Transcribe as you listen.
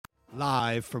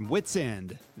Live from Wits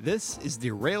End, this is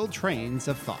Derailed Trains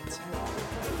of Thought.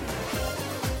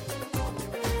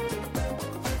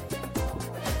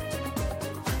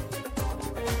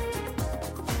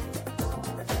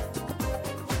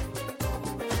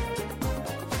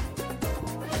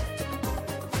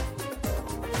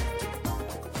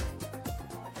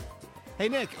 Hey,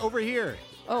 Nick, over here.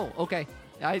 Oh, okay.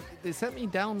 They sent me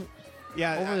down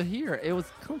over here. It was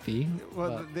comfy.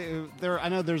 Well, I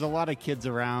know there's a lot of kids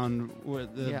around.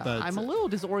 But I'm a little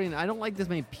disoriented. I don't like this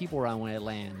many people around when I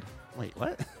land. Wait,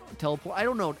 what? Teleport. I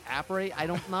don't know. Apparate.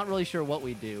 Not really sure what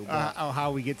we do. But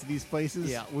how we get to these places?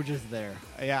 Yeah, we're just there.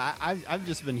 Yeah, I've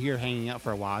just been here hanging out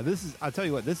for a while. I'll tell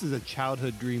you what, this is a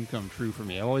childhood dream come true for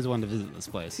me. I always wanted to visit this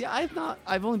place. Yeah,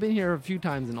 I've only been here a few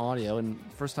times in audio, and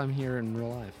first time here in real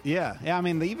life. Yeah. I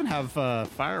mean, they even have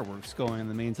fireworks going in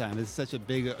the meantime. It's such a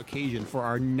big occasion for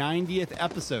our 90th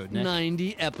episode, Nick.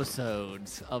 90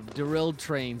 episodes of Derailed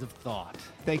Trains of Thought.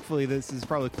 Thankfully, this is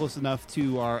probably close enough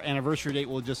to our anniversary date.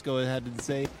 We'll just go ahead and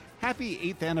say happy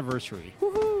 8th anniversary.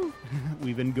 Woohoo!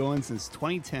 We've been going since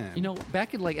 2010. You know,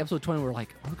 back in episode 20, we're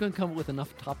like, are we going to come up with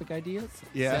enough topic ideas?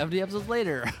 Yeah. 70 episodes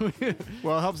later.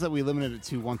 Well, it helps that we limited it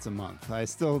to once a month. I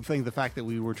still think the fact that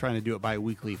we were trying to do it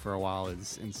bi-weekly for a while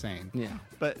is insane. Yeah.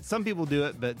 But some people do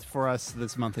it, but for us,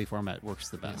 this monthly format works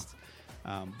the best.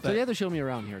 So you have to show me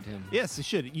around here, Tim. Yes, you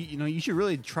should. You should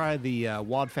really try the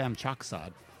Wadfam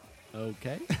Chocsod.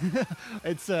 Okay.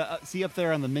 It's see up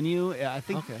there on the menu. I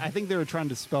think they were trying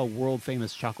to spell world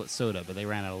famous chocolate soda, but they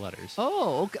ran out of letters.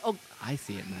 Oh, okay. Oh, I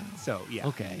see it now. So yeah.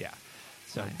 Okay. Yeah.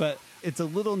 So, nice. But it's a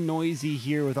little noisy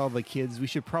here with all the kids. We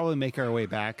should probably make our way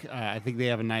back. I think they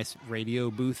have a nice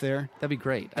radio booth there. That'd be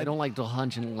great. I don't like to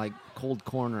hunch in cold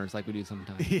corners like we do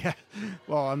sometimes. Yeah.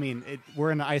 Well, I mean,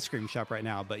 we're in an ice cream shop right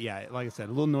now, but yeah, like I said,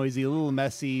 a little noisy, a little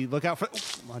messy. Look out for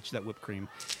watch that whipped cream.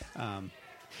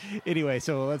 Anyway,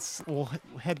 so we'll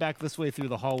head back this way through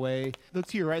the hallway. Look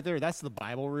to your right there. That's the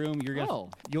Bible room.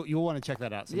 You'll want to check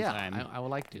that out sometime. Yeah, I would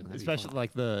like to. That'd especially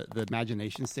like the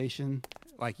imagination station,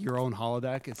 like your own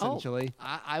holodeck, essentially.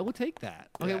 I will take that.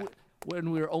 Okay, Yeah.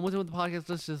 when we're almost done with the podcast,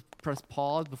 let's just press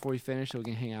pause before we finish so we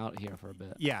can hang out here for a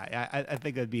bit. Yeah, I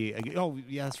think that'd be.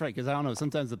 Yeah, that's right. Because I don't know.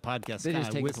 Sometimes the podcast kind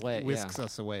of whisks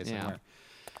us away somewhere.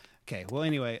 Okay. Well,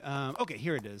 anyway. Okay,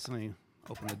 here it is. Let me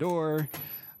open the door.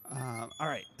 All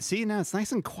right. See, now it's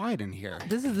nice and quiet in here.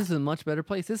 This is a much better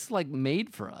place. This is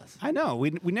made for us. I know.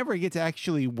 We never get to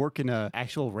actually work in an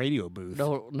actual radio booth.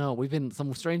 No, we've been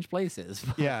some strange places.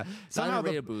 Yeah. Somehow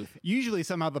radio booth. Usually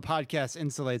somehow the podcast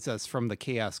insulates us from the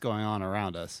chaos going on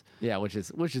around us. Yeah, which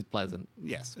is pleasant.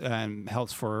 Yes, and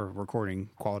helps for recording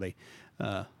quality,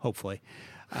 hopefully.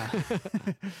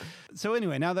 So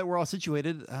anyway, now that we're all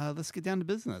situated, let's get down to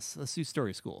business. Let's do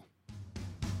story school.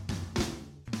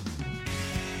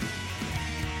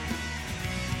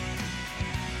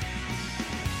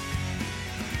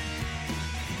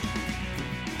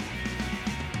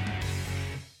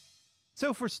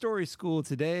 So for Story School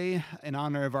today, in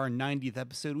honor of our 90th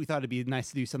episode, we thought it'd be nice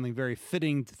to do something very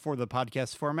fitting for the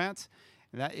podcast format,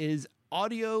 and that is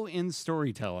audio in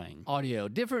storytelling. Audio,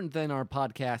 different than our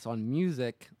podcast on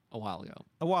music a while ago.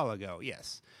 A while ago,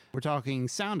 yes. We're talking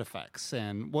sound effects,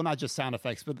 and well, not just sound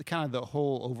effects, but the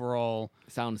whole overall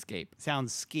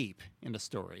soundscape in a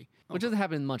story. Which doesn't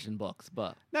happen much in books,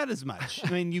 but... Not as much. I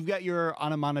mean, you've got your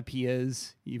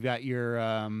onomatopoeias, you've got your...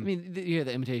 you hear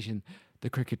the imitation... The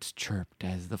crickets chirped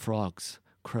as the frogs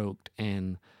croaked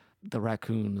and the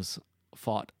raccoons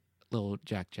fought little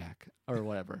Jack or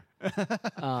whatever.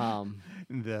 The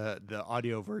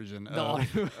audio version of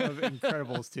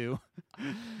Incredibles 2.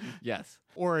 Yes.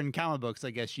 Or in comic books,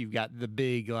 I guess you've got the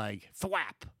big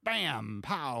thwap, bam,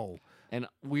 pow. And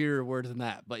weirder words than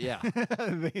that, but yeah.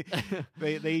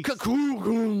 they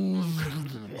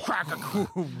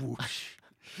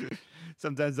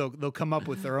sometimes they'll come up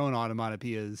with their own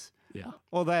onomatopoeias. Yeah.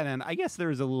 Well, that, and I guess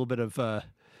there's a little bit of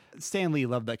Stan Lee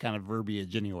loved that kind of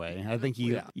verbiage anyway. I think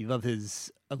he loved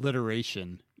his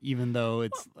alliteration, even though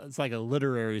it's like a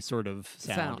literary sort of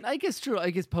sound. I guess true.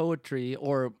 I guess poetry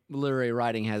or literary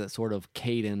writing has that sort of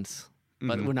cadence.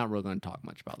 But we're not really going to talk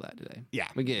much about that today. Yeah.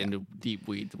 We get into deep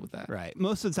weeds with that. Right.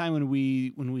 Most of the time when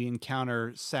we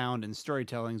encounter sound and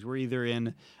storytellings, we're either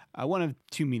in one of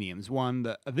two mediums.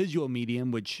 One, a visual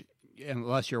medium, which,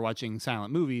 unless you're watching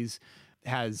silent movies,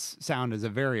 has sound as a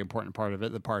very important part of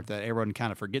it, the part that everyone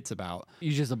kind of forgets about.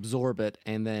 You just absorb it,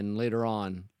 and then later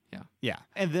on, Yeah. Yeah.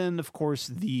 And then, of course,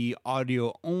 the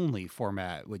audio-only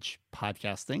format, which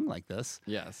podcasting like this,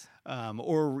 Yes.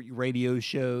 or radio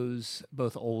shows,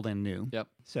 both old and new. Yep.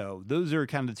 So those are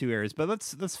kind of the two areas. But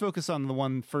let's focus on the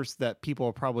one first that people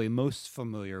are probably most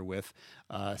familiar with,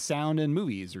 sound in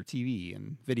movies or TV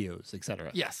and videos,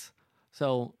 etc. Yes.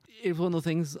 So it's one of those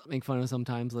things I make fun of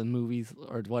sometimes in movies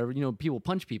or whatever. People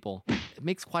punch people. It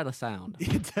makes quite a sound.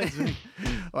 It does,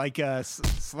 like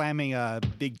slamming a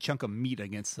big chunk of meat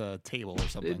against a table or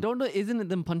something. Isn't it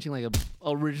them punching like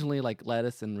originally like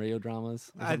lettuce in radio dramas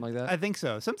or something like that? I think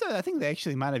so. Sometimes I think they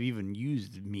actually might have even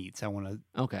used meats. I want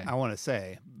to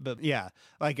say, but yeah,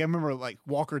 like I remember like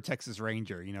Walker Texas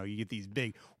Ranger. You get these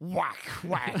big whack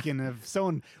whack, and if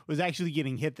someone was actually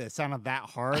getting hit that sounded that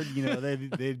hard,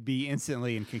 they'd be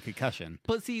instantly in concussion.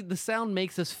 But see, the sound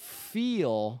makes us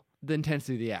feel the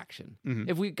intensity of the action. Mm-hmm.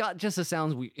 If we got just the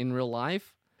sounds in real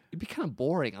life, it'd be kind of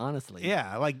boring, honestly.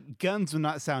 Yeah, like guns would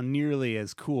not sound nearly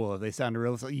as cool if they sounded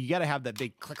real. So you got to have that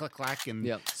big click, click, clack,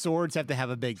 and swords have to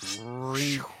have a big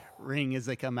ring as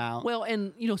they come out. Well,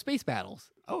 and space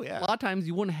battles. Oh yeah, a lot of times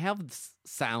you wouldn't have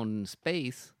sound in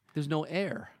space. There's no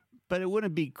air. But it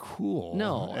wouldn't be cool.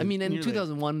 No, I mean, and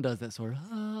 2001 does that sort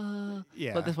of.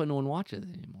 Yeah, but that's why no one watches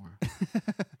it anymore.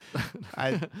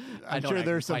 I'm sure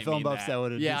there's some film buffs that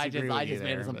would. Yeah, I just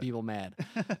made some people mad.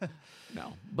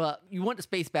 No, but you want the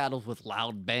space battles with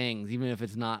loud bangs, even if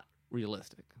it's not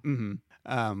realistic.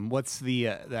 Mm-hmm. What's the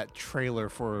that trailer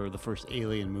for the first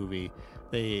Alien movie?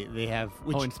 They have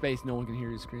in space, no one can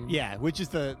hear you scream. Yeah, which is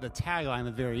the tagline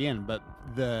at the very end, but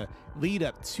the lead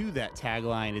up to that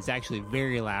tagline is actually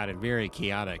very loud and very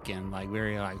chaotic and like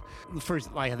very like first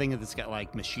I think it's got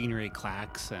like machinery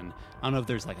clacks, and I don't know if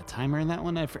there's like a timer in that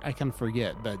one. I kind of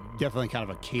forget, but definitely kind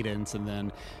of a cadence, and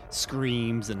then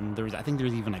screams, and I think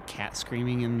there's even a cat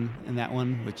screaming in that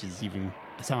one, which is even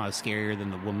somehow scarier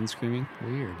than the woman screaming.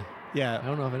 Weird. Yeah, I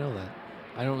don't know if I know that.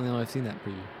 I don't know if I've seen that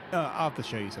preview. I'll have to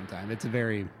show you sometime. It's a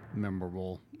very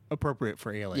memorable, appropriate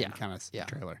for Alien kind of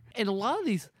trailer. And a lot of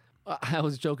these, I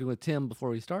was joking with Tim before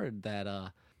we started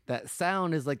that that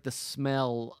sound is like the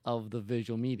smell of the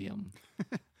visual medium,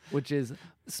 which is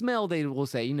smell. They will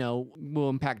say, will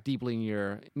impact deeply in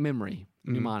your memory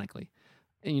mnemonically.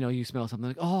 And you smell something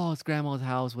like, oh, it's grandma's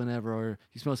house, whenever, or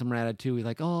you smell some ratatouille,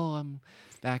 like, oh, I'm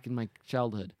back in my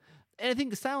childhood. And I think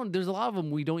the sound, there's a lot of them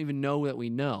we don't even know that we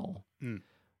know.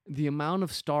 The amount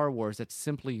of Star Wars that's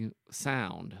simply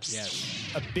sound.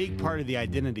 Yes. A big part of the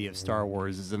identity of Star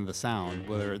Wars is in the sound,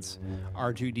 whether it's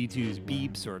R2-D2's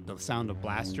beeps or the sound of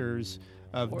blasters,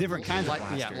 of different kinds of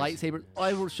blasters. Yeah, lightsabers.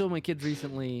 I showed my kids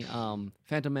recently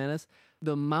Phantom Menace.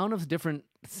 The amount of different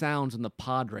sounds in the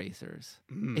pod racers.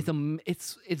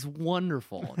 It's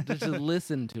wonderful just to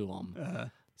listen to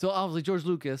them. So obviously George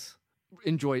Lucas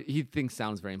he thinks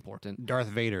sound's very important. Darth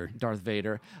Vader.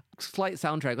 Slight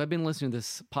soundtrack. I've been listening to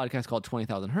this podcast called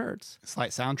 20,000 Hertz. Slight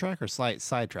soundtrack or slight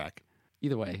sidetrack?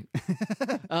 Either way.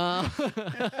 I'm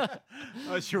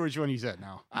not sure which one you said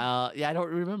now. Yeah, I don't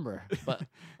remember, but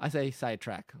I say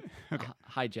sidetrack. Okay.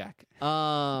 Hijack.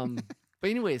 But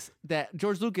anyways, that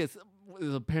George Lucas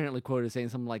is apparently quoted as saying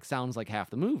something like sounds like half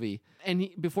the movie. And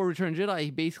before Return of the Jedi,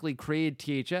 he basically created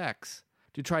THX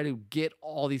to try to get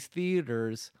all these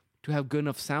theaters to have good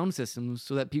enough sound systems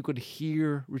so that people could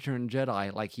hear Return of the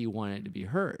Jedi like he wanted it to be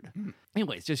heard.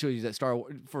 Anyways, just shows you that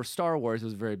for Star Wars, it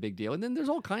was a very big deal. And then there's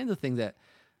all kinds of things that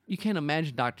you can't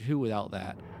imagine Doctor Who without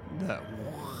that.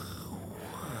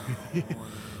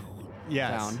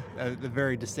 Yes,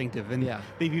 very distinctive. And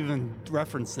they've even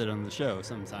referenced it on the show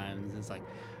sometimes. It's like,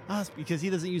 it's because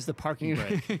he doesn't use the parking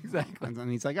brake. Exactly.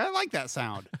 And he's like, I like that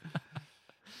sound.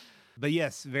 But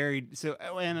yes, very so.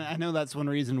 And I know that's one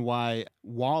reason why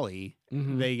Wall-E,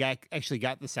 they actually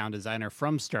got the sound designer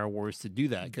from Star Wars to do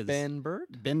that. Ben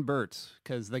Burt,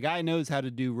 because the guy knows how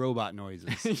to do robot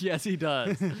noises. Yes, he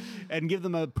does, and give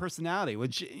them a personality.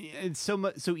 Which it's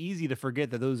so easy to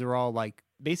forget that those are all like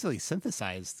basically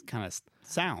synthesized kind of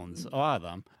sounds. A lot of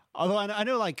them. Although I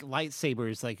know like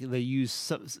lightsabers, like they use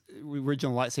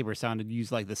original lightsaber sound to use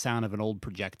like the sound of an old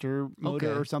projector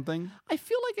motor or something. I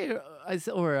feel like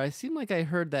I seem like I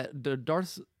heard that the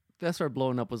Death Star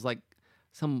blowing up was like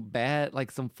some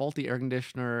faulty air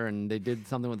conditioner, and they did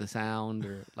something with the sound,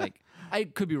 or like I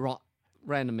could be wrong.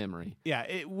 Random memory.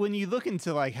 Yeah, when you look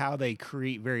into like how they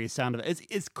create various sound effects,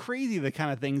 it's crazy the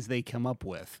kind of things they come up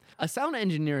with. A sound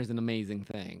engineer is an amazing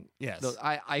thing. Yes, so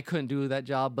I couldn't do that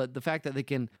job, but the fact that they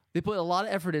can They put a lot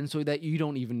of effort in so that you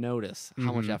don't even notice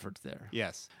how much effort's there.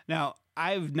 Yes. Now,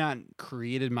 I've not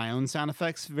created my own sound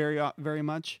effects very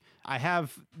much. I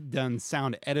have done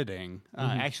sound editing.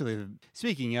 Actually,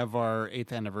 speaking of our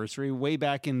 8th anniversary, way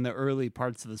back in the early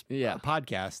parts of this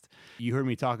podcast, you heard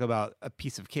me talk about a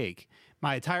piece of cake.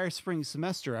 My entire spring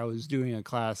semester, I was doing a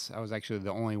class. I was actually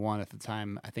the only one at the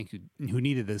time, I think, who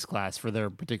needed this class for their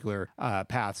particular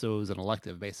path. So it was an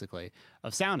elective, basically,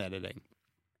 of sound editing.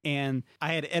 And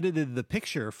I had edited the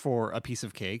picture for A Piece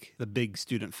of Cake, the big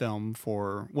student film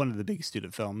for one of the big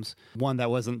student films, one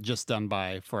that wasn't just done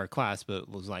for a class, but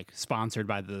was like sponsored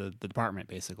by the department,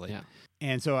 basically. Yeah.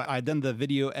 And so I'd done the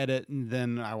video edit, and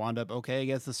then I wound up, okay, I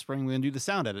guess this spring we're going to do the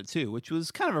sound edit too, which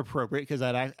was kind of appropriate because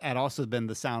I'd also been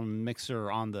the sound mixer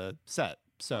on the set.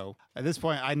 So at this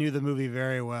point, I knew the movie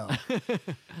very well.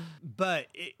 But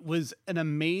it was an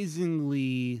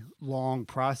amazingly long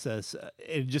process.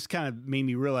 It just kind of made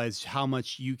me realize how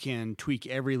much you can tweak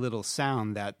every little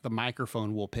sound that the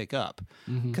microphone will pick up.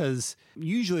 Because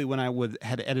usually when I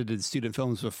had edited student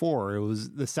films before,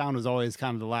 the sound was always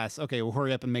kind of the last, okay, well,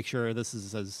 hurry up and make sure this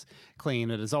is as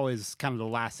clean. It is always kind of the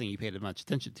last thing you paid much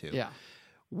attention to. Yeah.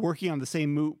 Working on the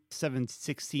same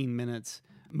 16 minutes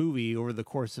movie over the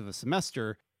course of a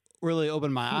semester really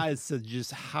opened my eyes to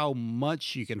just how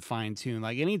much you can fine tune.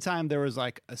 Like anytime there was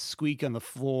like a squeak on the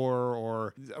floor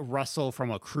or a rustle from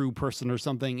a crew person or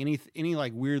something, any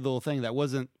like weird little thing that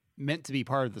wasn't meant to be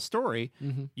part of the story,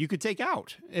 you could take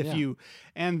out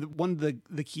and one of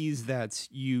the keys that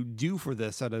you do for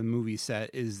this at a movie set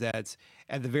is that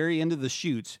at the very end of the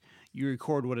shoot, you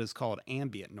record what is called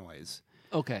ambient noise.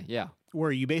 Okay, yeah.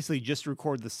 Where you basically just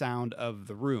record the sound of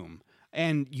the room.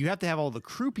 And you have to have all the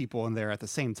crew people in there at the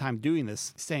same time doing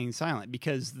this, staying silent,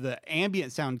 because the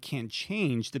ambient sound can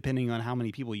change depending on how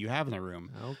many people you have in the room.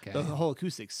 Okay. The whole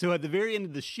acoustics. So at the very end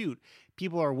of the shoot,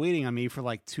 people are waiting on me for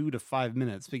like 2 to 5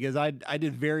 minutes because I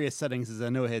did various settings, as I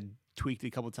know I had tweaked a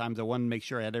couple of times. I wanted to make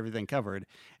sure I had everything covered.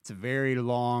 It's a very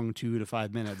long 2 to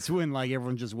 5 minutes when like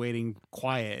everyone's just waiting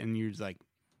quiet and you're just like,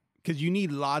 because you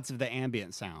need lots of the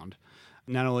ambient sound,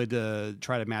 not only to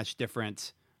try to match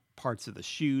different parts of the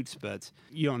shoot, but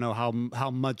you don't know how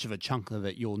much of a chunk of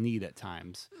it you'll need at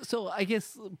times. So I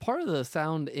guess part of the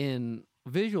sound in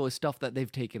visual is stuff that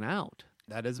they've taken out.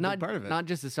 That is a big part of it. Not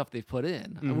just the stuff they've put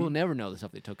in. We'll never know the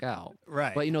stuff they took out.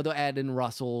 Right. But, they'll add in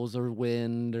rustles or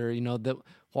wind or, the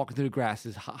walking through the grass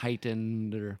is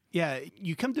heightened or... Yeah,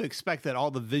 you come to expect that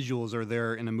all the visuals are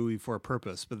there in a movie for a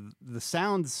purpose, but the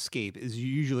soundscape is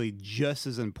usually just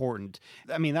as important.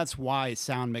 I mean, that's why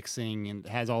sound mixing and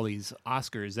has all these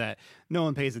Oscars that no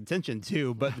one pays attention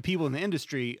to, but the people in the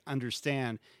industry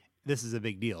understand this is a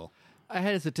big deal. I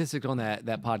had a statistic on that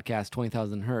podcast,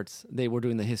 20,000 Hertz. They were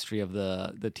doing the history of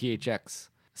the THX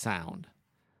sound.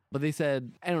 But they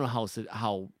said, I don't know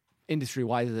how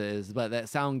industry-wise it is, but that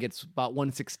sound gets about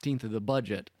 1/16 of the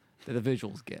budget that the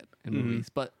visuals get in movies.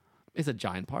 But it's a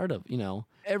giant part of,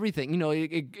 everything.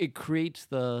 It creates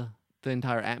the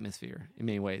entire atmosphere in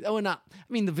many ways.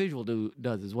 The visual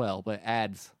does as well, but it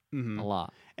adds a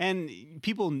lot. And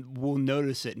people will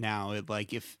notice it now,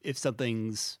 like if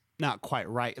something's not quite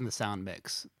right in the sound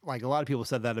mix. Like a lot of people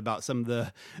said that about some of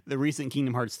the recent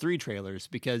Kingdom Hearts 3 trailers,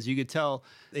 because you could tell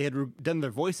they had done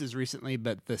their voices recently,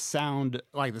 but the sound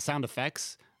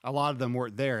effects, a lot of them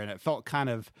weren't there. And it felt kind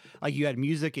of like you had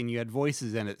music and you had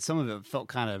voices in it. Some of it felt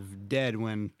kind of dead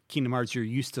when Kingdom Hearts, you're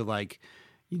used to like,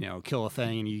 kill a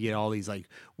thing and you get all these like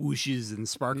whooshes and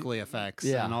sparkly effects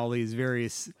and all these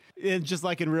various, just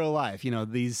like in real life,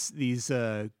 these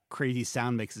crazy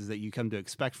sound mixes that you come to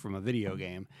expect from a video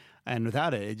game. And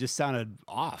without it, it just sounded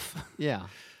off. Yeah.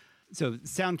 So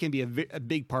sound can be a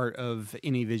big part of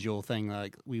any visual thing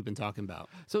like we've been talking about.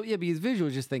 So yeah, because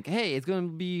visuals just think, hey, it's going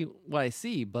to be what I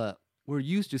see, but we're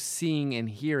used to seeing and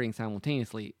hearing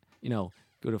simultaneously. Go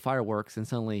to fireworks and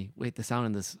suddenly, wait, the sound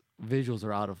and the visuals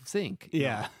are out of sync.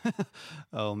 Yeah.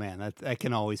 Oh man, that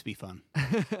can always be fun.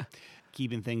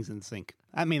 Keeping things in sync.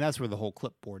 I mean, that's where the whole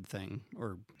clipboard thing,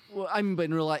 but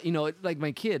in real life, like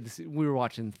my kids, we were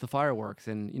watching the fireworks,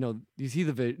 and you see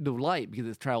the light because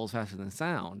it travels faster than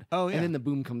sound. Oh yeah. And then the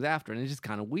boom comes after, and it's just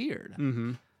kind of weird.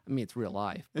 Mm-hmm. I mean, it's real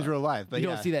life. It's real life, but you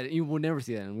don't see that. You will never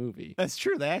see that in a movie. That's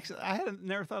true. I had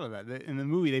never thought of that. In the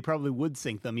movie, they probably would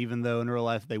sync them, even though in real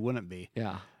life they wouldn't be.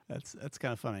 Yeah. That's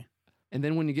kind of funny. And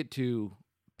then when you get to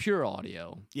pure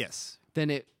audio, yes, then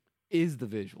it is the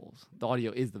visuals. The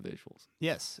audio is the visuals.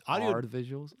 Yes, audio are the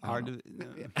visuals.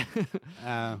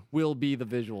 Will be the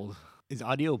visuals. Is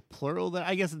audio plural?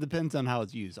 I guess it depends on how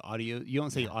it's used. Audio. You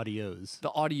don't say audios. The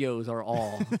audios are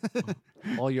all.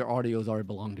 All your audios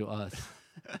belong to us.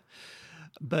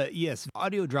 But yes,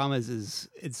 audio dramas is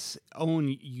its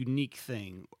own unique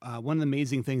thing. One of the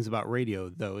amazing things about radio,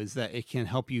 though, is that it can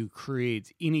help you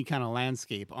create any kind of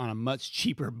landscape on a much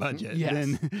cheaper budget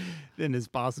than is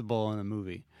possible in a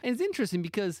movie. And it's interesting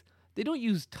because they don't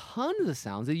use tons of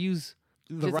sounds. They use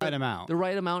The right amount. The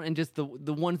right amount, and just the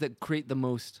ones that create the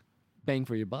most bang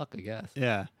for your buck, I guess.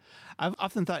 Yeah. I've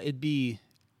often thought it'd be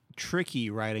tricky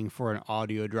writing for an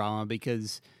audio drama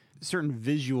because certain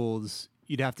visuals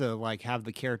you'd have to like have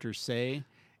the characters say.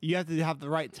 You have to have the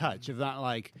right touch, if not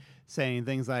like saying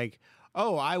things like,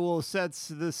 "Oh, I will set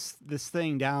this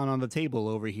thing down on the table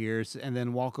over here and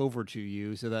then walk over to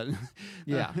you," so that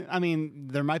Yeah. I mean,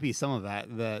 there might be some of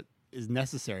that is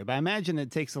necessary, but I imagine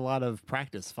it takes a lot of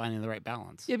practice finding the right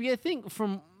balance. Yeah, but I think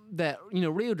from that,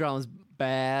 radio dramas,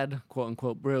 bad, quote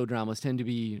unquote, radio dramas tend to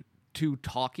be too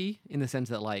talky in the sense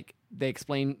that like they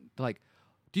explain like,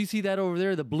 do you see that over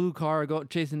there? The blue car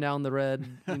chasing down the red,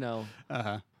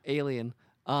 alien.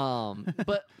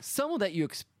 But some of that you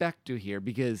expect to hear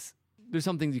because there's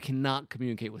some things you cannot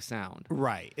communicate with sound.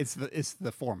 Right. It's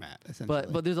the format, essentially.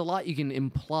 But there's a lot you can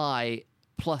imply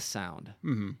plus sound.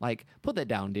 Mm-hmm. Like, put that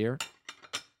down, dear.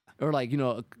 Or like,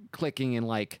 clicking and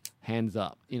like hands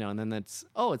up, and then that's,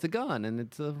 it's a gun and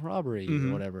it's a robbery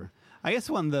or whatever. I guess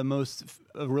one of the most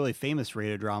really famous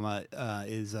radio drama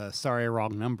is Sorry,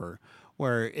 Wrong Number,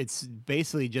 where it's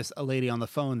basically just a lady on the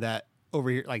phone that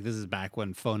over here, like this is back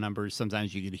when phone numbers,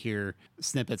 sometimes you could hear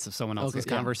snippets of someone else's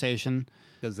conversation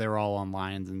because they were all on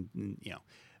lines and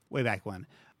way back when.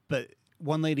 But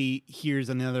one lady hears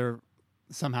another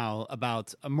somehow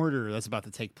about a murder that's about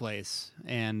to take place,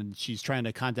 and she's trying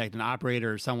to contact an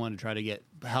operator or someone to try to get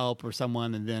help or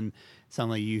someone, and then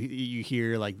suddenly you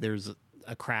hear like there's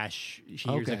a crash. She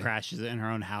hears a crash in her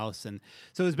own house, and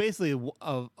so it's basically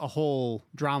a whole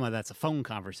drama that's a phone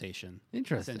conversation.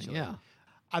 Interesting, yeah.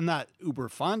 I'm not uber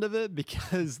fond of it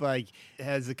because like it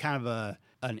has a kind of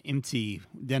an empty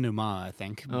denouement, I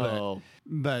think.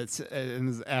 But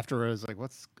and after I was like,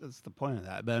 what's the point of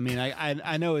that? But I mean,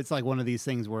 I know it's like one of these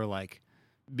things where like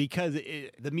because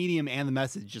the medium and the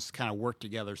message just kind of work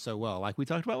together so well, like we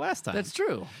talked about last time. That's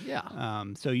true. Yeah.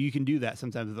 So you can do that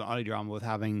sometimes with an audio drama with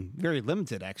having very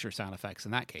limited extra sound effects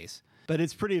in that case. But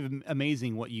it's pretty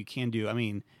amazing what you can do. I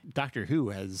mean, Doctor Who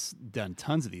has done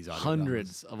tons of these audio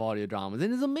Hundreds of audio dramas.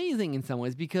 And it's amazing in some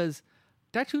ways because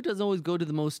Doctor Who doesn't always go to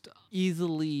the most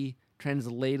easily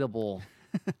translatable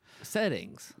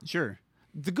settings. Sure.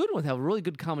 The good ones have a really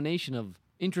good combination of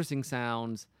interesting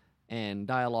sounds and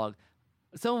dialogue.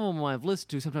 Some of them I've listened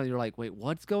to, sometimes you're like, wait,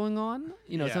 what's going on?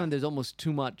 Sometimes there's almost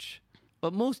too much.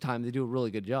 But most times they do a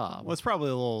really good job. Well, it's probably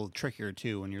a little trickier,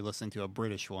 too, when you're listening to a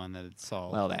British one that it's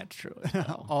all... Well, that's true.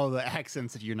 all the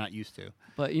accents that you're not used to.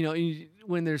 But,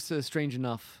 when they're so strange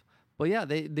enough. But, yeah,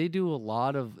 they do a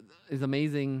lot of... It's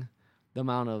amazing the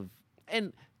amount of...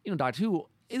 And, Doctor Who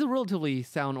is a relatively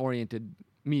sound-oriented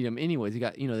medium anyways. You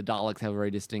got, the Daleks have a very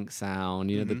distinct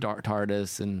sound. The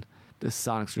TARDIS and... the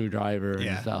sonic screwdriver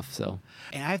and stuff. So,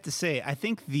 and I have to say, I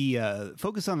think the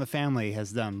Focus on the Family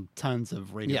has done tons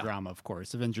of radio drama. Of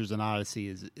course, Avengers and Odyssey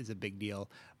is a big deal,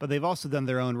 but they've also done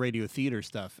their own radio theater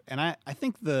stuff. And I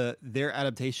think their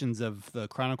adaptations of the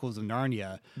Chronicles of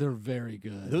Narnia, they're very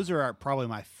good. Those are probably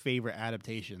my favorite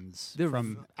adaptations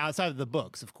from outside of the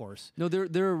books, of course. No,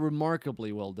 they're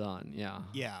remarkably well done. Yeah,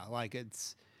 yeah, like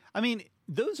it's. I mean,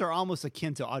 those are almost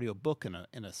akin to audiobook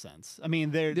in a sense. I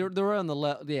mean, they're on the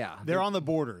left. Yeah, they're on the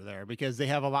border there because they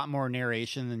have a lot more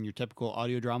narration than your typical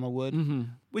audio drama would.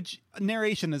 Which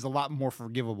narration is a lot more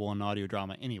forgivable in audio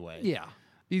drama anyway. Yeah,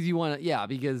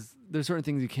 because there's certain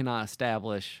things you cannot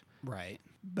establish. Right,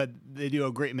 but they do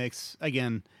a great mix.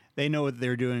 Again, they know what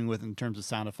they're doing in terms of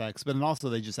sound effects, but then also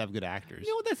they just have good actors.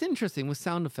 That's interesting with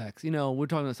sound effects. We're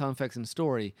talking about sound effects in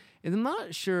story, and I'm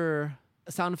not sure.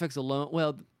 Sound effects alone,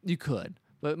 well, you could,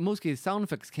 but in most cases, sound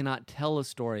effects cannot tell a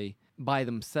story by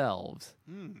themselves.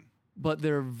 But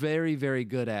they're very, very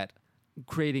good at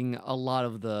creating a lot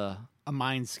of a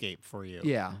mindscape for you.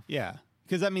 Yeah. Yeah.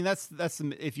 Because, I mean, that's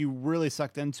if you really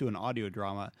sucked into an audio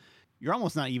drama, you're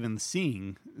almost not even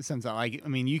seeing since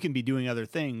you can be doing other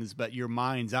things, but your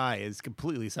mind's eye is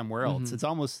completely somewhere else. It's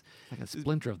almost like a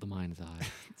splinter of the mind's eye.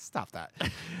 Stop that.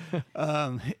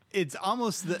 It's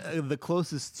almost the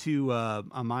closest to a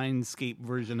mindscape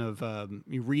version of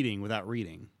reading without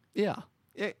reading. Yeah,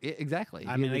 exactly.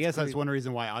 I mean, I guess that's one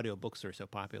reason why audiobooks are so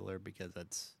popular because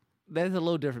that's a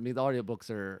little different because audiobooks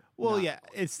are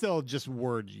it's still just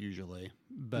words usually.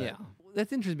 But yeah,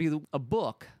 that's interesting because a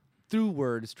book through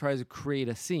words tries to create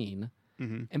a scene,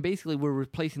 and basically we're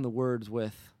replacing the words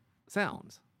with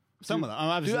sounds. Some of them,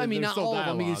 obviously. Not all of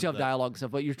them. You still have dialogue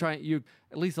stuff, but you're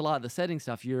at least a lot of the setting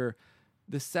stuff.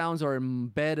 the sounds are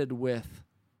embedded with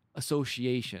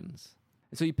associations.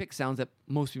 And so you pick sounds that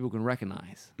most people can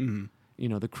recognize. Mm-hmm. You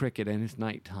know, the cricket and it's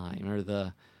nighttime, or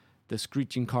the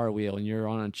screeching car wheel and you're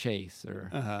on a chase,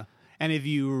 or And if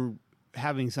you're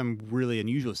having some really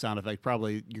unusual sound effect,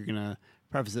 probably you're gonna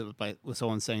preface it with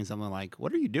someone saying something like,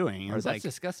 "What are you doing?" And or it's that's like,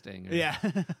 disgusting. Or, yeah,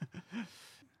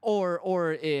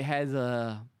 or it has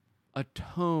a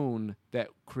tone that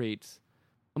creates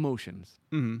emotions.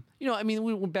 mm-hmm. You know, I mean,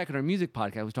 we went back in our music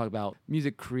podcast. We talked about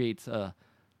music creates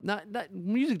not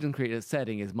music doesn't create a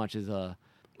setting as much as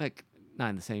like not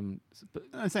in the same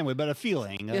Not the same way, but a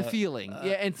feeling. a feeling.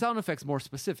 Yeah, and sound effects more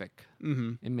specific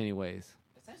in many ways.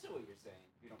 Essentially what you're saying,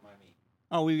 if you don't mind me.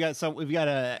 Oh, we've got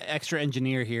a extra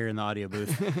engineer here in the audio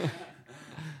booth.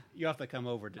 You have to come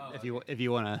over if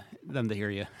you want them to hear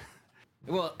you.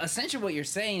 Well, essentially what you're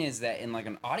saying is that in like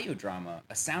an audio drama,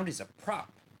 a sound is a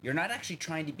prop. You're not actually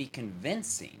trying to be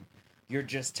convincing. You're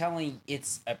just telling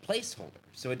it's a placeholder.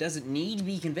 So it doesn't need to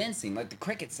be convincing, like the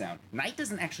cricket sound. Night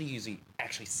doesn't usually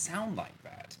sound like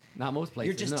that. Not most places.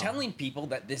 You're just telling people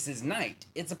that this is night.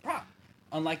 It's a prop.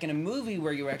 Unlike in a movie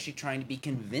where you're actually trying to be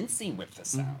convincing with the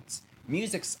sounds.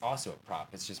 Music's also a prop.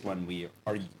 It's just when we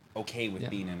are okay with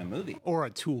being in a movie. Or a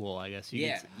tool, I guess.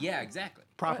 Yeah, exactly.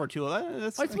 Proper tool.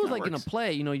 That's, I suppose, like in a works.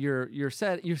 play, you know, your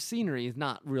scenery is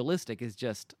not realistic. It's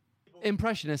just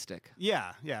impressionistic.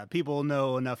 Yeah. People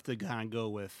know enough to kind of go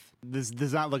with this.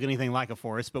 Does not look anything like a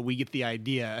forest, but we get the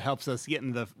idea. It helps us get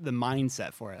in the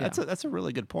mindset for it. Yeah. That's a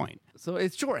really good point. So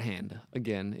it's shorthand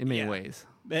again in many ways.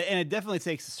 And it definitely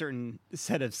takes a certain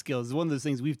set of skills. It's one of those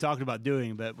things we've talked about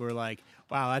doing, but we're like,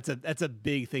 wow, that's a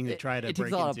big thing to try to It break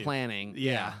takes a lot into. of planning.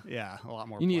 Yeah, a lot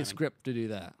more. You need a planning. script to do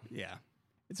that. Yeah.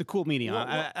 It's a cool medium.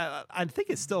 I think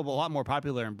it's still a lot more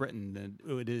popular in Britain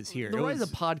than it is here. The rise of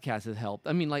podcasts has helped.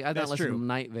 I mean, like I've not That's listened true. to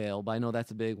Night Vale, but I know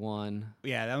that's a big one.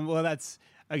 Yeah, well, that's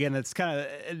kind of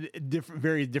a different,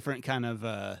 very different kind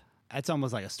of. It's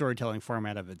almost like a storytelling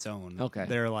format of its own. Okay.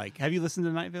 They're like, have you listened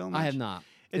to Night Vale much? I have not.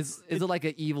 Is it like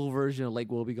an evil version of Lake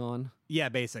Wobegon? Yeah,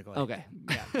 basically. Okay.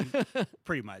 Yeah,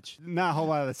 pretty much. Not a whole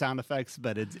lot of the sound effects,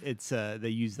 but it's they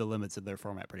use the limits of their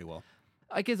format pretty well.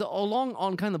 I guess along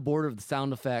on kind of the border of the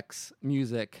sound effects,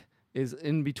 music is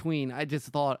in between. I just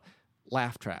thought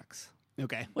laugh tracks,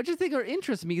 Okay. which I think are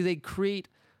interesting because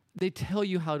they tell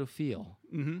you how to feel.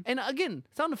 Mm-hmm. And again,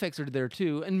 sound effects are there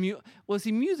too. And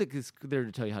music is there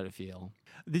to tell you how to feel.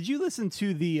 Did you listen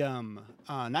to the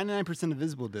 99%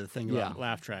 Invisible did a thing about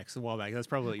laugh tracks a while back? That's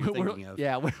probably what you're thinking of.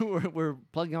 Yeah, we're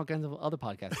plugging all kinds of other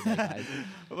podcasts today, guys.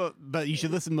 Well, but you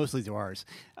should listen mostly to ours.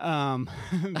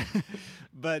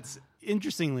 But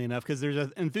interestingly enough, because there's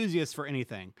an enthusiast for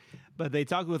anything, but they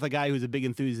talked with a guy who's a big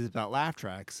enthusiast about laugh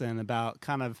tracks and about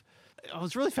kind of, I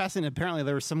was really fascinated. Apparently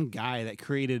there was some guy that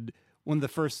created one of the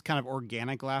first kind of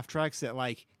organic laugh tracks that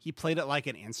like he played it like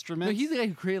an instrument. No, he's the guy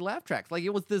who created laugh tracks. Like it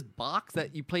was this box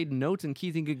that you played notes and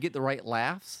keys and could get the right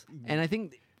laughs. And I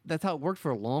think that's how it worked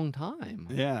for a long time.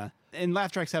 Yeah. And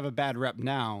laugh tracks have a bad rep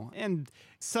now. And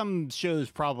some shows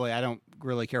probably, I don't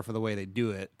really care for the way they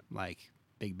do it, like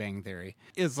Big Bang Theory.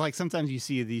 It's like sometimes you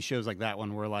see these shows like that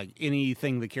one where like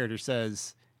anything the character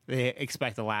says, they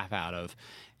expect a laugh out of.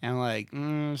 And like,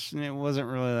 it wasn't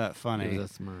really that funny. It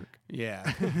was a smirk.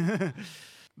 Yeah.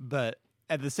 But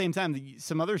at the same time,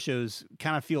 some other shows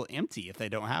kind of feel empty if they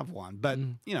don't have one. But,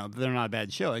 you know, they're not a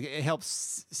bad show. It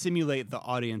helps simulate the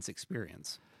audience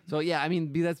experience. So, yeah, I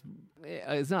mean,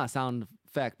 it's not a sound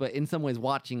effect, but in some ways,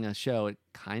 watching a show, it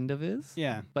kind of is.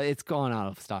 Yeah. But it's gone out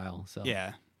of style. So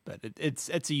Yeah, but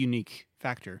it's a unique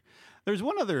factor. There's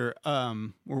one other,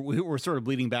 we're sort of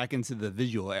bleeding back into the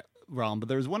visual realm, but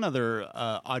there's one other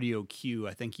audio cue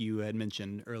I think you had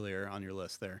mentioned earlier on your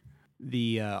list there.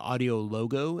 The audio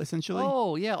logo, essentially.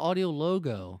 Oh, yeah, audio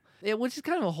logo. Which is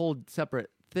kind of a whole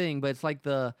separate thing, but it's like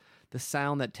the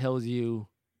sound that tells you,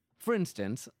 for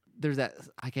instance, there's that,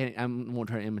 I won't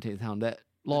try to imitate the sound, that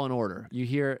Law and Order. You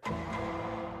hear it,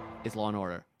 it's Law and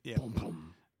Order. Yeah. Boom,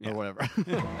 boom, or whatever.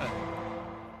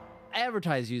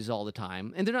 Advertisers use it all the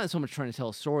time, and they're not so much trying to tell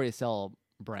a story to sell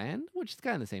a brand, which is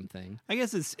kind of the same thing. I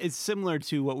guess it's similar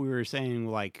to what we were saying,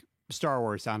 like Star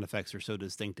Wars sound effects are so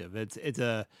distinctive. It's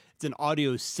an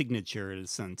audio signature in a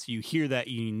sense. You hear that,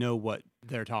 you know what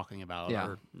they're talking about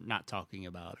or not talking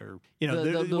about, or you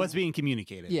know what's being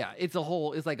communicated. Yeah, it's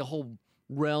like a whole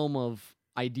realm of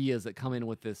ideas that come in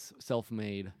with this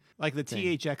self-made, like the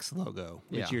thing. THX logo,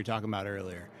 which you were talking about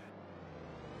earlier.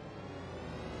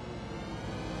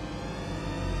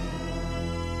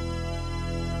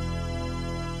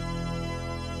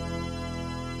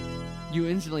 You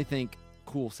instantly think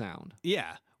cool sound.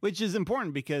 Yeah. Which is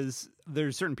important because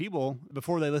there's certain people,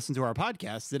 before they listen to our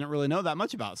podcast, didn't really know that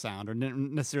much about sound or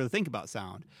didn't necessarily think about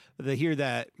sound. But they hear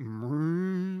that,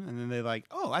 and then they're like,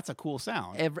 oh, that's a cool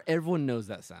sound. Everyone knows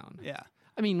that sound. Yeah.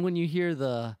 I mean, when you hear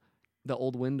the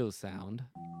old Windows sound,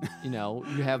 you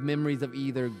have memories of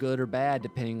either good or bad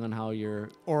depending on how you're...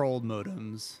 Or old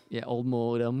modems. Yeah, old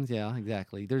modems. Yeah,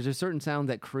 exactly. There's a certain sound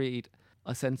that create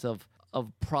a sense of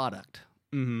product.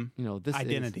 Mm-hmm. This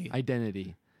identity. Is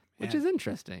identity. Which is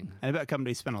interesting. And I bet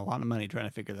companies spend a lot of money trying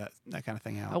to figure that kind of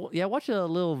thing out. I watched a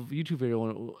little YouTube video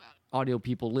on audio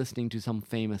people listening to some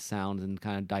famous sounds and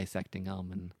kind of dissecting them.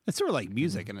 And it's sort of like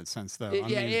music in its sense, though.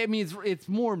 I mean, it's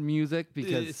more music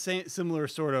because... It's similar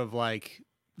sort of like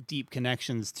deep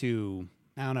connections to...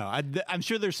 I don't know. I'm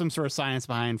sure there's some sort of science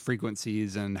behind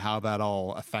frequencies and how that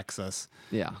all affects us.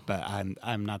 Yeah. But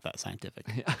I'm not that scientific.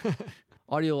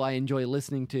 Audio I enjoy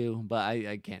listening to, but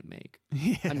I can't make.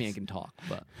 Yes. I mean, I can talk,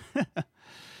 but...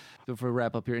 Before we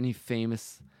wrap up here, any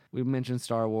famous... We mentioned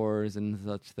Star Wars and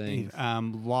such things.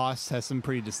 Lost has some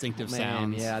pretty distinctive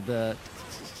sounds. Yeah, the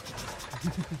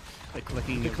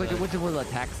clicking. The clicker, which was a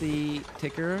taxi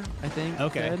ticker, I think.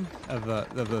 Okay. said. Of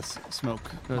the smoke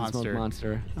Or the monster. smoke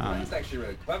monster. That's actually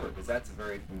really clever because that's a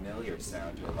very familiar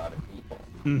sound to a lot of people.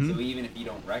 Mm-hmm. So even if you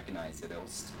don't recognize it, it'll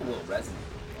still resonate with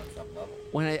you on some level.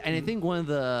 I think one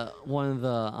of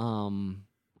the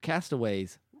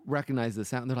castaways recognized the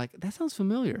sound. They're like, that sounds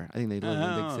familiar. I think they live in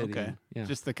a big city. Okay. Yeah.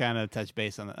 Just to kind of touch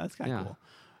base on that. That's kind of Yeah. cool.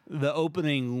 The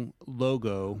opening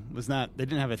logo was not. They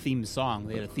didn't have a theme song.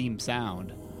 They had a theme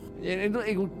sound. It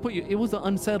would put you. It was an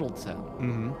unsettled sound.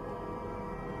 Mm-hmm.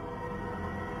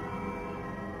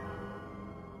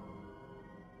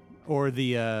 Or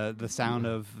the sound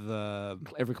of the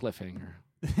Every cliffhanger.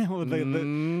 well,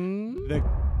 the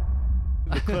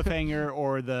cliffhanger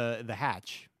or the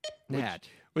hatch.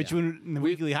 Which when in the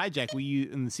weekly hijack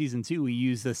in the season 2 we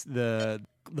use the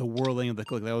whirling of the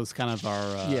click. That was kind of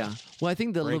our yeah. Well, I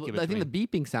think the break in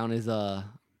beeping sound is I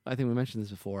think we mentioned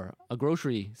this before, a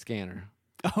grocery scanner.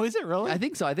 Oh, is it really? I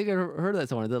think so. I think I heard that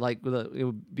somewhere. That it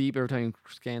would beep every time you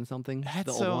scan something.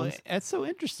 That's the old ones. that's so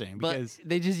interesting But because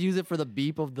they just use it for the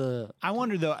beep of the. I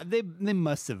wonder though they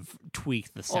must have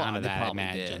tweaked the sound of they that. I probably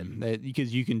imagine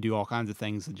because you can do all kinds of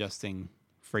things adjusting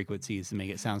frequencies to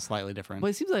make it sound slightly different. But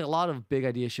it seems like a lot of big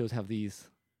idea shows have these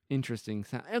interesting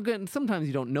sounds. Again, sometimes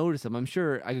you don't notice them. I'm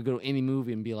sure I could go to any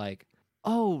movie and be like,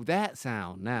 "Oh, that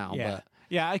sound now." Yeah. But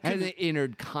Yeah, I has could. it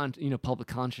entered public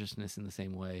consciousness in the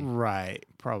same way? Right,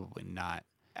 probably not.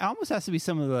 It almost has to be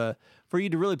some of the for you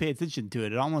to really pay attention to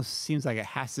it. It almost seems like it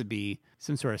has to be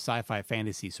some sort of sci-fi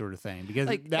fantasy sort of thing because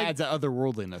that adds an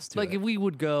otherworldliness to it. Like if we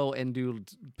would go and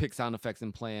pick sound effects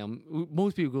and play them,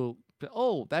 most people go,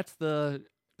 "Oh, that's the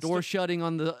door shutting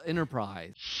on the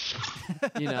Enterprise."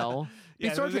 Yeah,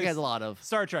 Star Trek has a lot of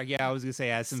Star Trek. Yeah, I was gonna say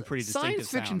it has some pretty distinctive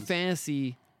science fiction, sounds.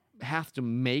 fantasy. Have to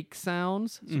make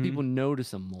sounds so people notice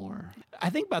them more.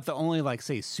 I think about the only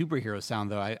say superhero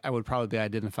sound though I would probably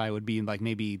identify would be like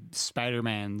maybe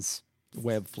Spider-Man's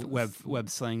web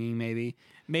slinging,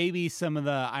 maybe some of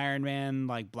the Iron Man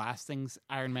blasting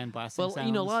Well,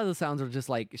 sounds. a lot of the sounds are just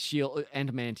like shield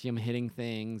adamantium hitting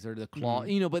things or the claw.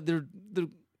 But they're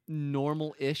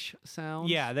normal-ish sounds.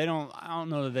 Yeah, I don't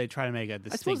know that they try to make a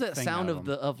distinct I suppose that thing sound out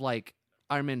of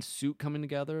Iron Man's suit coming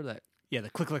together. That the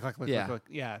click click click click Yeah. click.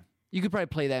 Yeah. you could probably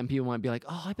play that and people might be like,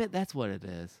 "Oh, I bet that's what it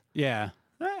is." Yeah,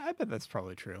 I bet that's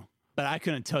probably true. But I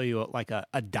couldn't tell you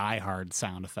a Die Hard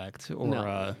sound effect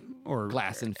or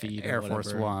Glass and Feet or Air Force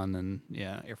whatever. One and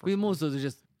Air Force. I mean, most One. of those are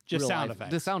just real sound life.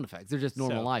 effects. The sound effects. They're just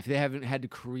normal So- life. They haven't had to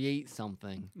create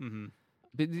something. Mm-hmm.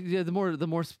 But the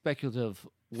more speculative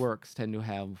works tend to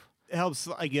have. It helps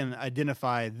again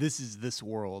identify this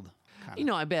world.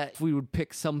 kinda. I bet if we would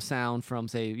pick some sound from,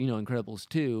 say, Incredibles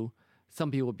 2,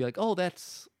 some people would be like, "Oh,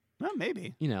 that's," Well,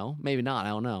 maybe. maybe not. I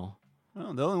don't know.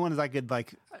 Well, the only ones I could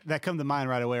that come to mind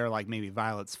right away are maybe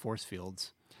Violet's force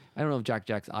fields. I don't know if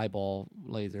Jack's eyeball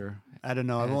laser. I don't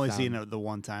know. I've only sound. seen it the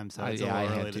one time, so it's a I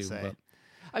little had early to say. But,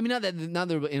 I mean, not that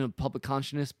they're in a public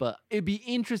consciousness, but it'd be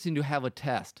interesting to have a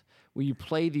test where you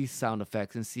play these sound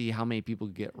effects and see how many people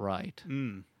get right.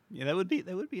 Yeah, that would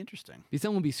be interesting. Because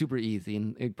some would be super easy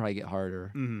and it'd probably get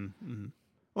harder.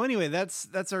 Well, anyway,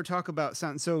 that's our talk about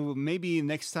sound. So maybe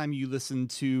next time you listen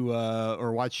to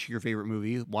or watch your favorite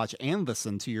movie, watch and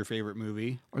listen to your favorite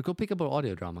movie. Or go pick up an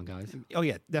audio drama, guys. Oh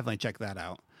yeah, definitely check that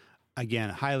out. Again,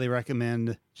 highly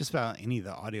recommend just about any of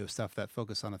the audio stuff that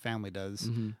Focus on the Family does.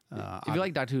 If you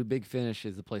like Doctor Who, Big Finish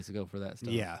is the place to go for that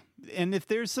stuff. Yeah. And if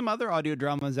there's some other audio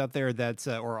dramas out there that's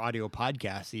or audio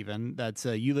podcasts even that's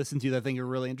you listen to that I think are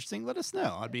really interesting, let us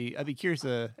know. I'd be curious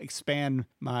to expand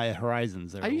my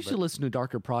horizons there. I used to listen to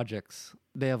Darker Projects.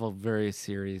 They have a various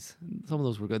series. Some of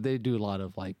those were good. They do a lot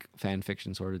of like fan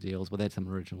fiction sort of deals, but they had some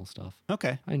original stuff.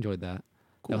 Okay. I enjoyed that.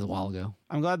 Cool. That was a while ago.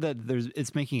 I'm glad that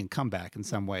it's making a comeback in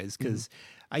some ways because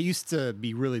I used to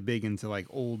be really big into like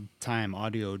old time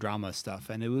audio drama stuff,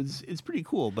 and it's pretty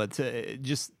cool, but it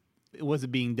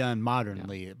wasn't being done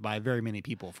modernly by very many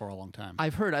people for a long time.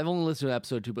 I've only listened to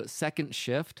episode 2, but Second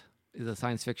Shift is a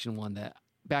science fiction one that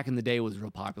back in the day was real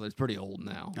popular. It's pretty old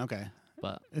now. Okay,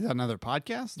 but is that another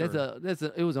podcast?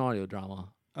 It was an audio drama.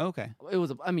 Okay, it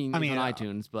was. I mean, on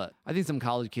iTunes, but I think some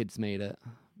college kids made it.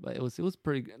 But it was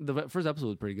pretty good. The first episode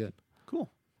was pretty good.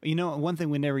 Cool. You know, one thing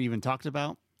we never even talked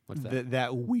about? What's that?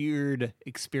 That weird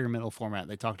experimental format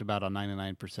they talked about on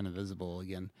 99% Invisible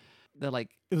again.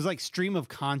 It was like stream of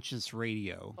conscious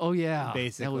radio. Oh, yeah.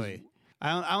 Basically.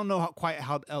 I don't know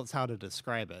how to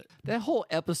describe it. That whole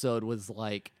episode was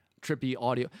like trippy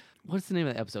audio. What's the name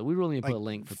of the episode? We really need to put a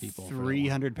link for people.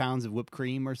 300 pounds of whipped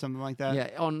cream or something like that? Yeah,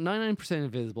 on 99%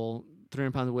 Invisible,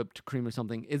 300 pounds of whipped cream or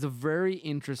something is a very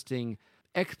interesting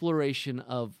exploration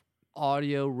of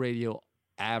audio radio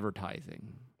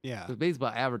advertising. Yeah. It's basically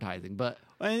about advertising, but...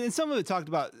 And some of it talked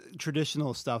about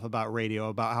traditional stuff about radio,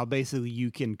 about how basically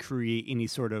you can create any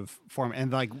sort of form.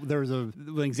 And like there's an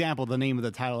example, the name of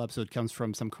the title episode comes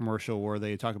from some commercial where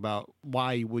they talk about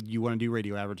why would you want to do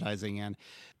radio advertising. And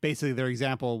basically their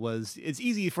example was it's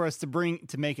easy for us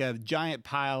to make a giant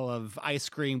pile of ice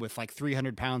cream with like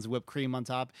 300 pounds of whipped cream on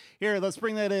top. Here, let's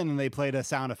bring that in. And they played a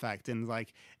sound effect. And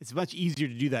like it's much easier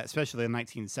to do that, especially in the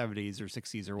 1970s or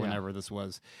 60s or whenever this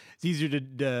was. It's easier to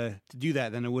do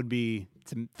that than it would be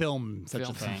to film such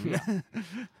a thing.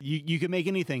 You can make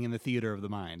anything in the theater of the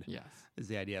mind. Yes, is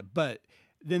the idea. But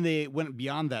then they went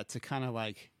beyond that to kind of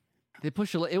like they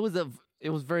push it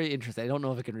was very interesting. I don't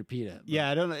know if I can repeat it. Yeah,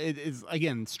 I don't know. It's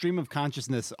again stream of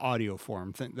consciousness audio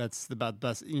form. That's about the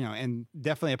best, and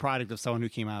definitely a product of someone who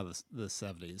came out of the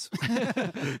 70s.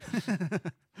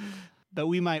 But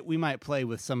we might play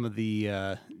with some of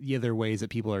the other ways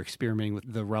that people are experimenting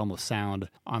with the realm of sound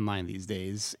online these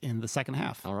days in the second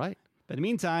half. All right. But in the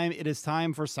meantime, it is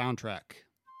time for soundtrack.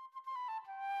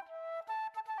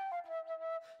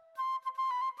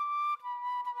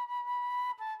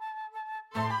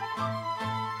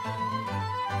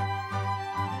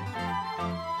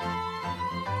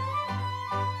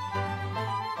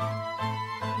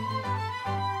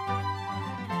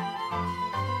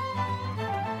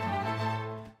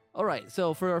 All right,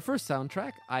 so for our first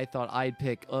soundtrack, I thought I'd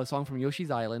pick a song from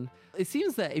Yoshi's Island. It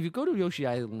seems that if you go to Yoshi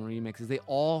Island remixes, they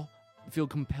all feel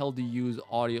compelled to use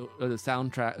audio or the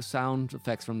sound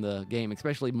effects from the game,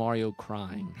 especially Mario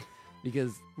crying,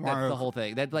 because that's the whole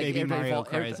thing. That like Baby every Mario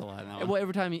time cries a lot now. Well,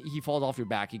 every time he falls off your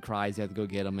back, he cries. You have to go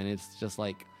get him, and it's just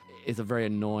like it's a very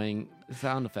annoying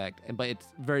sound effect, but it's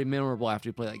very memorable after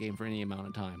you play that game for any amount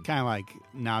of time. Kind of like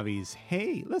Navi's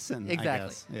 "Hey, listen."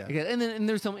 Exactly. Yeah. And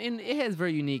there's and it has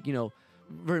very unique,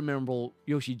 very memorable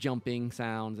Yoshi jumping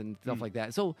sounds and stuff like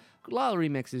that. So a lot of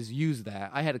remixes use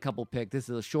that. I had a couple picked. This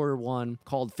is a shorter one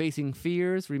called "Facing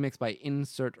Fears," remixed by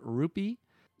Insert Rupee.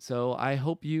 So I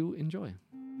hope you enjoy.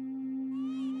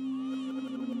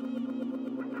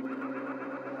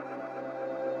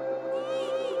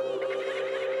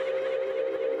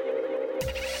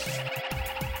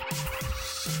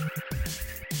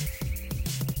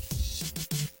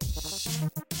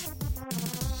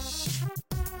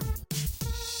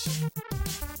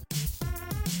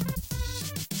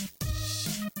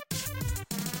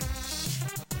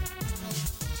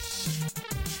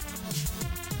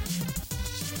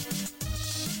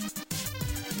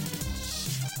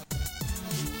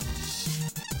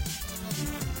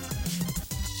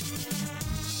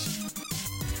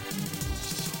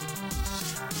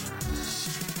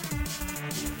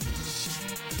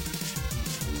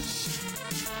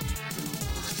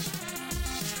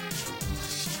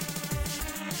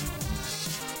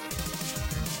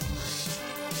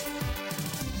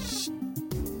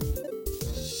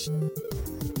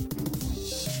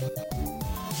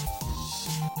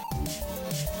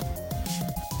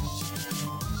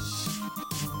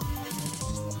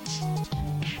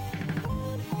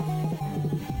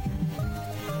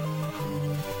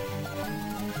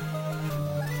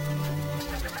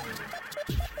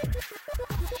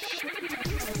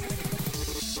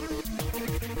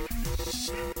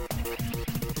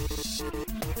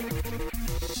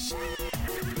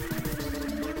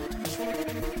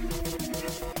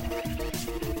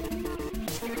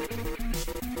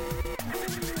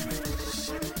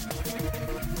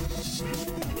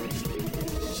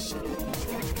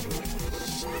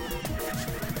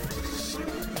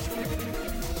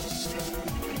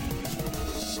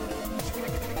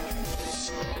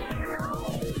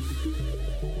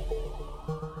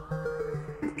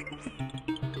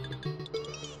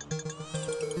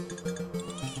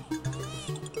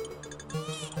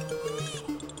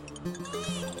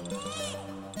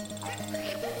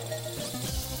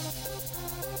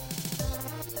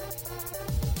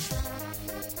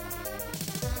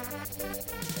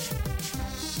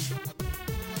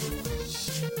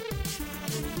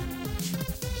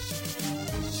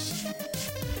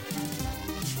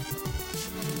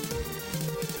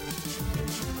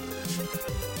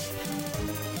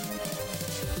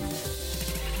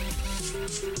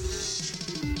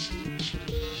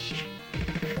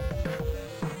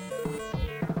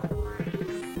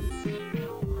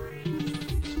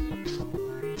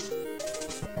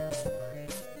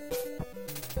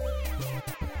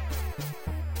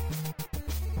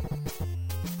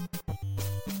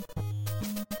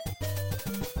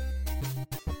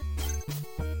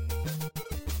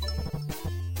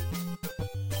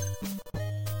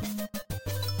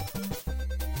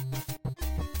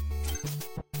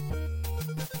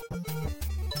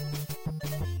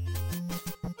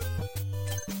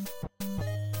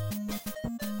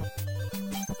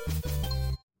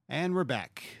 And we're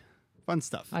back. Fun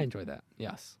stuff. I enjoyed that.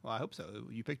 Yes. Well, I hope so.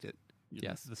 You picked it.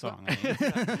 Yes. The song.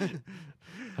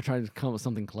 I tried to come up with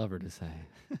something clever to say.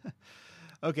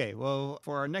 Okay, well,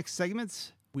 for our next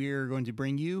segment, we're going to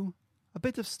bring you a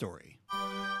bit of story.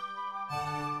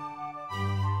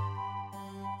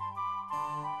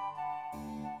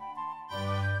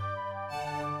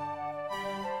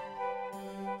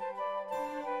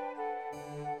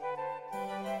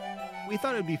 We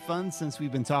thought it'd be fun, since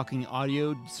we've been talking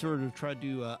audio, sort of try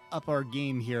to up our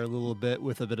game here a little bit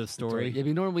with a bit of story. Yeah,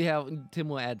 we normally have Tim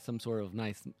will add some sort of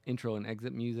nice intro and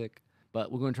exit music, but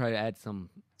we're going to try to add some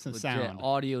legit sound.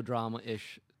 audio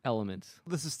drama-ish elements.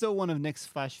 This is still one of Nick's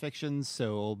flash fictions, so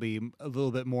it'll be a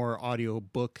little bit more audio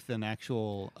book than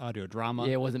actual audio drama.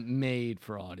 Yeah, it wasn't made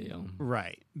for audio.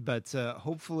 Right, but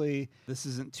hopefully this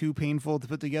isn't too painful to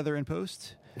put together in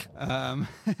post.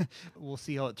 We'll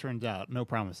see how it turns out. No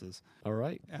promises. All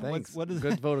right, thanks. what is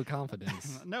good vote of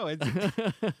confidence? No,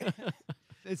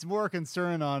 it's more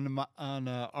concern on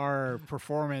our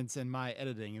performance and my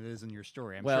editing than it is in your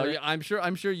story. I'm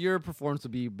sure your performance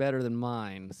will be better than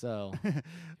mine. So, all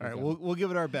right, we'll give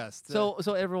it our best. So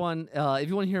everyone, if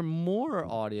you want to hear more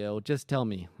audio, just tell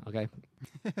me, okay?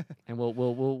 And we'll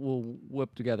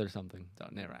whip together something. So,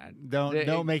 never.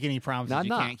 Don't make any promises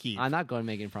can't keep. I'm not going to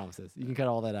make any promises. You can cut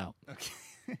all that out. Okay.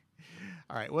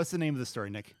 All right. What's the name of the story,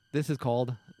 Nick? This is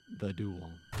called The Duel.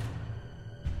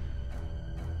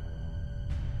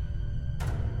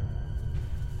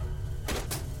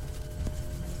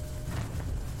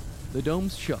 The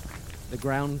domes shook, the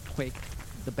ground quaked,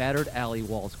 the battered alley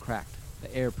walls cracked,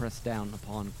 the air pressed down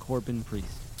upon Corbin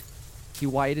Priest. He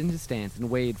widened his stance and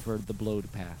waited for the blow to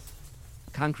pass.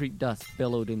 Concrete dust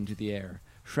billowed into the air,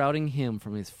 shrouding him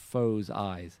from his foe's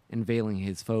eyes and veiling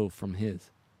his foe from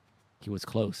his. He was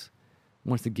close.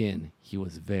 Once again, he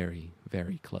was very,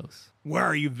 very close. Where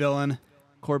are you, villain?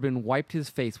 Corbin wiped his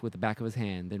face with the back of his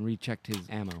hand, then rechecked his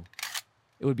ammo.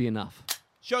 It would be enough.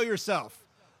 Show yourself.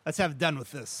 Let's have done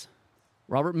with this.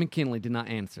 Robert McKinley did not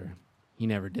answer. He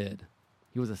never did.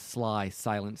 He was a sly,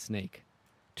 silent snake.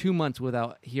 2 months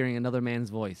without hearing another man's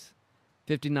voice.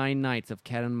 59 nights of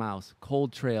cat and mouse,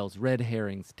 cold trails, red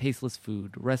herrings, tasteless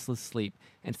food, restless sleep,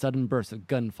 and sudden bursts of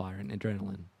gunfire and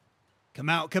adrenaline. Come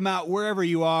out, wherever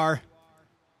you are.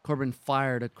 Corbin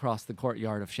fired across the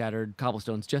courtyard of shattered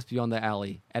cobblestones just beyond the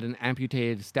alley at an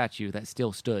amputated statue that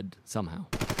still stood, somehow.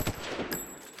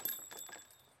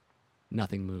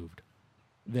 Nothing moved.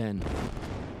 Then,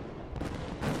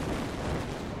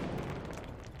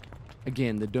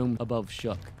 again, the dome above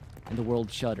shook, and the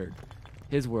world shuddered.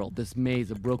 His world, this maze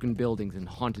of broken buildings and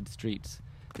haunted streets,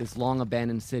 this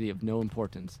long-abandoned city of no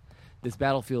importance, this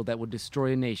battlefield that would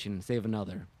destroy a nation and save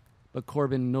another. But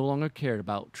Corbin no longer cared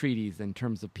about treaties and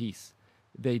terms of peace.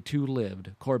 They too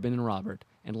lived, Corbin and Robert,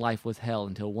 and life was hell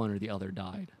until one or the other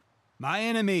died. My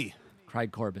enemy,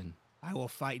 Cried Corbin. I will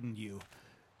frighten you.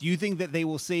 Do you think that they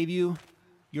will save you?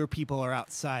 Your people are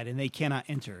outside, and they cannot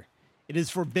enter. It is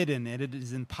forbidden, and it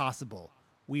is impossible.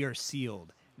 We are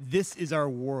sealed. This is our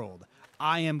world.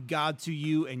 I am God to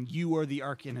you, and you are the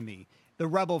archenemy, the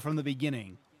rebel from the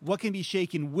beginning. What can be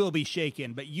shaken will be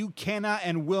shaken, but you cannot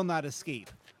and will not escape.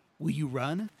 Will you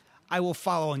run? I will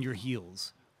follow on your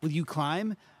heels. Will you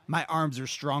climb? My arms are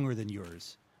stronger than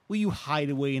yours. Will you hide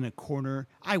away in a corner?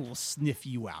 I will sniff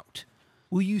you out.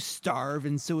 Will you starve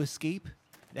and so escape?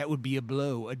 That would be a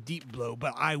blow, a deep blow,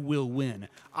 but I will win.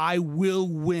 I will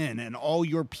win, and all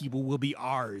your people will be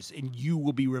ours, and you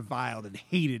will be reviled and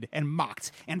hated and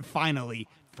mocked and finally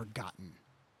forgotten.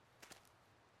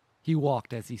 He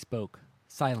walked as he spoke,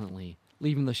 silently,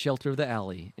 leaving the shelter of the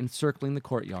alley, encircling the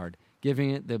courtyard,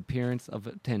 giving it the appearance of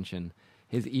attention,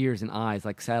 his ears and eyes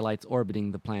like satellites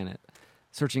orbiting the planet,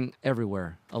 searching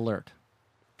everywhere, alert.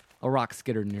 A rock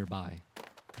skittered nearby.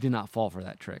 He did not fall for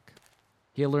that trick.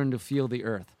 He had learned to feel the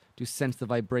earth, to sense the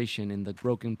vibration in the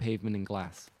broken pavement and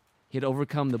glass. He had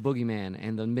overcome the boogeyman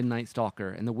and the midnight stalker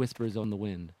and the whispers on the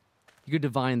wind. He could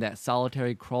divine that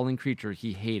solitary, crawling creature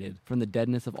he hated from the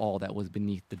deadness of all that was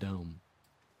beneath the dome.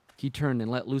 He turned and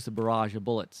let loose a barrage of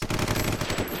bullets.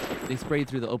 They sprayed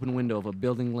through the open window of a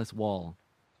buildingless wall.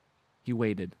 He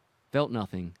waited, felt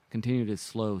nothing, continued his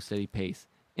slow, steady pace,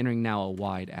 entering now a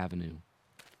wide avenue.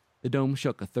 The dome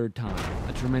shook a third time,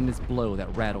 a tremendous blow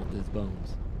that rattled his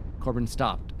bones. Corbin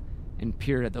stopped and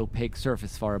peered at the opaque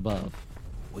surface far above.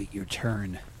 Wait your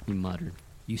turn, He muttered.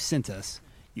 You sent us.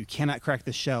 You cannot crack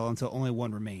the shell until only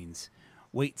one remains.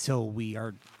 Wait till we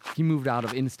are... He moved out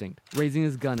of instinct, raising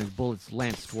his gun as bullets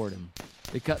lanced toward him.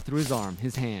 They cut through his arm,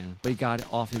 his hand, but he got it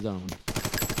off his own.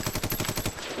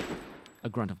 A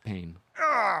grunt of pain.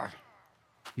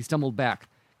 He stumbled back,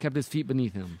 kept his feet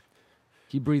beneath him.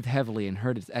 He breathed heavily and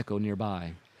heard its echo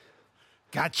nearby.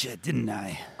 Gotcha, didn't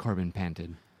I? Corbin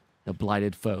panted. The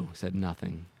blighted foe said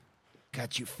nothing.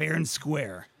 Got you fair and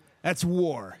square. That's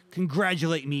war.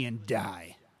 Congratulate me and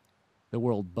die. The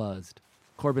world buzzed.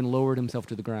 Corbin lowered himself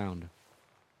to the ground.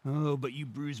 Oh, but you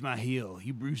bruised my heel.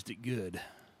 You bruised it good.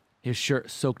 His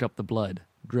shirt soaked up the blood,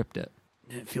 dripped it.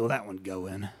 Didn't feel that one go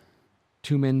in.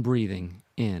 Two men breathing,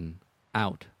 in,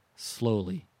 out,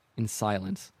 slowly, in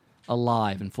silence,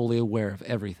 alive and fully aware of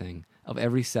everything, of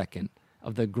every second,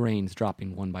 of the grains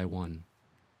dropping one by one.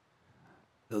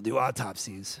 They'll do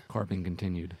autopsies, Corbin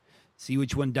continued. See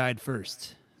which one died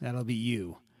first. That'll be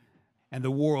you. And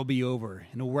the war will be over,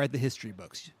 and it'll write the history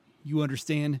books. You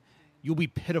understand? You'll be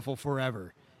pitiful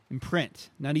forever. In print,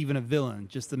 not even a villain,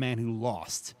 just the man who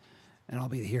lost. And I'll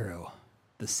be the hero,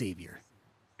 the savior.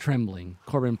 Trembling,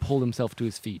 Corbin pulled himself to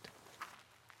his feet.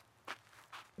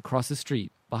 Across the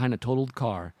street, behind a totaled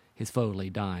car, his foe lay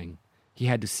dying. He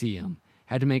had to see him,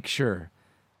 had to make sure.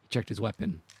 He checked his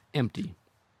weapon. Empty.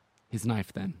 His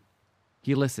knife, then.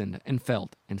 He listened and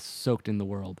felt and soaked in the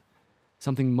world.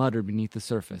 Something muttered beneath the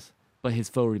surface, but his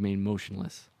foe remained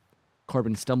motionless.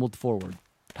 Corbin stumbled forward,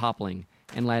 toppling,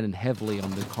 and landed heavily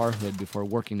on the car hood before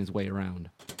working his way around.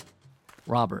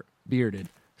 Robert, bearded,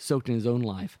 soaked in his own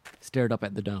life, stared up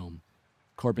at the dome.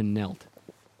 Corbin knelt.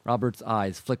 Robert's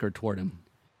eyes flickered toward him.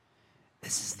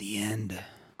 This is the end,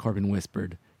 Corbin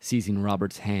whispered, seizing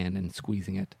Robert's hand and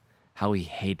squeezing it. How he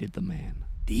hated the man.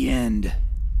 The end.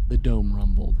 The dome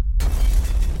rumbled.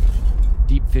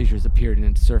 Deep fissures appeared in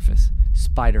its surface,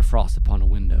 spider frost upon a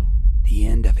window. The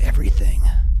end of everything.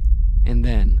 And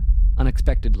then,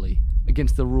 unexpectedly,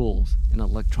 against the rules, an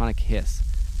electronic hiss,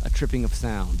 a tripping of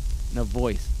sound, and a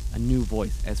voice, a new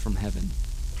voice as from heaven.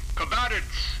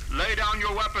 Combatants, lay down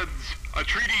your weapons. A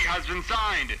treaty has been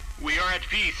signed. We are at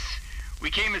peace.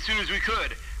 We came as soon as we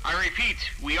could. I repeat,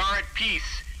 we are at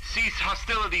peace. Cease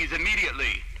hostilities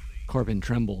immediately. Corbin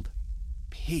trembled.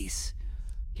 Peace.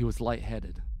 He was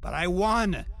lightheaded. But I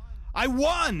won! I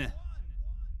won!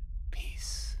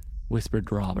 Peace.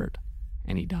 Whispered Robert,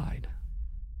 and he died.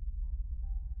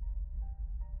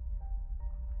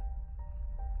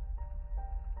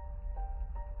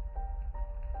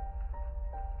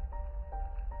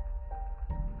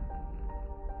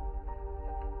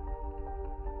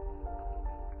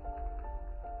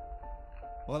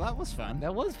 Well, that was fun.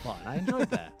 That was fun. I enjoyed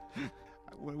that.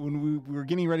 When we were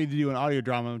getting ready to do an audio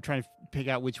drama, I'm trying to pick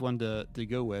out which one to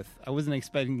go with. I wasn't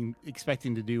expecting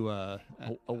to do a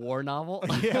war novel?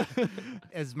 Yeah.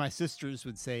 As my sisters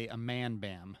would say, a man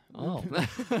bam. Oh.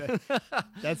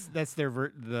 That's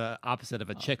the opposite of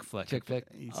a chick flick. Chick flick?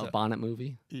 A bonnet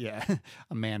movie? Yeah.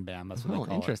 A man bam. That's what they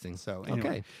call interesting. it. So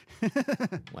anyway.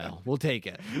 Okay. Well, we'll take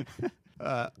it.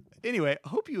 Anyway,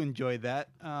 hope you enjoyed that.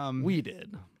 We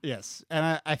did. Yes.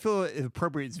 And I feel it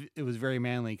appropriate. It was very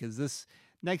manly because this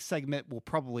next segment will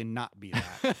probably not be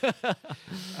that.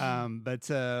 But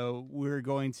we're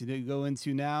going to go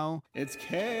into now. It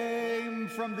came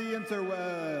from the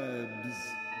interwebs.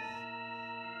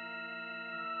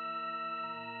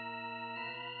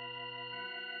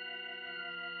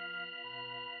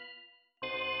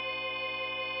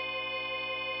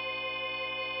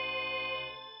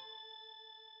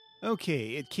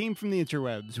 Okay, it came from the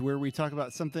interwebs, where we talk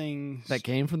about something That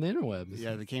came from the interwebs.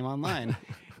 Yeah, that came online.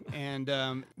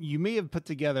 And you may have put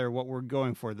together what we're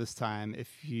going for this time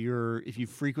if you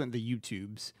frequent the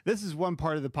YouTubes. This is one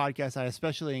part of the podcast I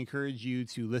especially encourage you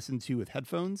to listen to with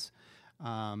headphones.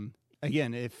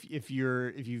 Again, if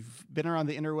you've been around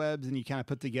the interwebs and you kind of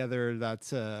put together that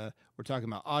we're talking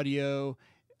about audio,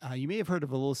 You may have heard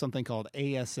of a little something called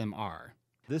ASMR.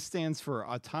 This stands for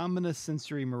Autonomous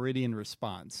Sensory Meridian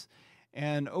Response.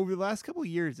 And over the last couple of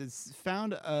years, it's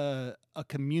found a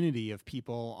community of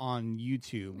people on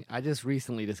YouTube. I just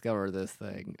recently discovered this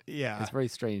thing. Yeah. It's very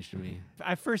strange to me.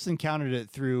 I first encountered it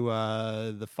through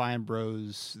the Fine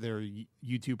Bros, their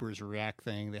YouTubers React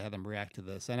thing. They had them react to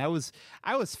this. And I was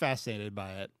fascinated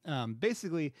by it.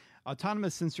 Basically,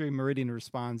 Autonomous Sensory Meridian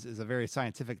Response is a very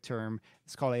scientific term.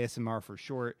 It's called ASMR for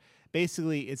short.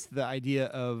 Basically, it's the idea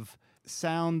of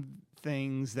sound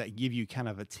things that give you kind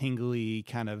of a tingly,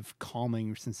 kind of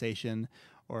calming sensation,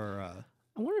 or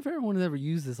I wonder if everyone has ever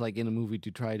used this like in a movie to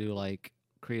try to like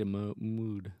create a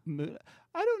mood.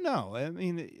 I don't know. I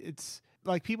mean, it's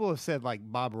like people have said, like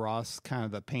Bob Ross, kind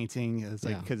of the painting is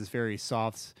like because it's very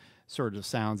soft sort of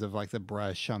sounds of like the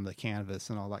brush on the canvas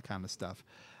and all that kind of stuff.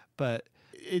 But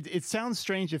it sounds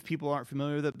strange if people aren't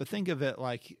familiar with it. But think of it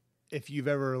like if you've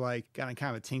ever like gotten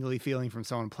kind of a tingly feeling from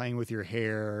someone playing with your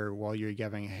hair while you're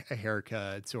giving a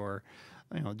haircut, or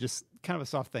just kind of a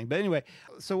soft thing. But anyway,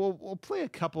 so we'll play a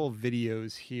couple of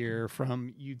videos here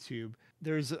from YouTube.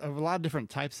 There's a lot of different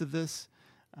types of this,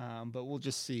 but we'll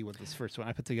just see what this first one.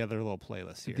 I put together a little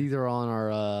playlist here. These are on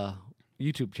our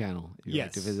YouTube channel. If you'd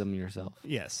like to visit them yourself.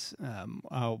 Yes,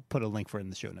 I'll put a link for it in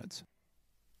the show notes.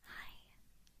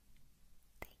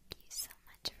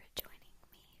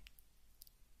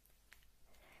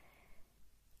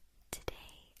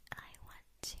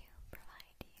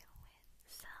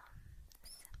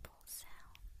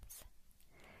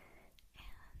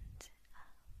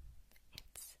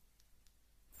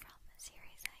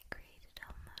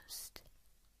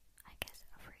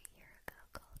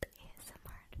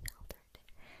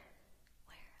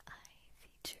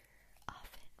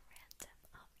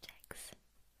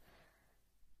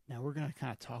 Now we're going to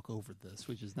kind of talk over this,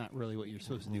 which is not really what you're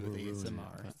supposed to do with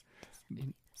ASMR.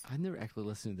 I've never actually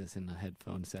listened to this in a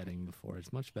headphone setting before.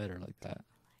 It's much better like that.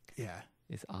 Yeah.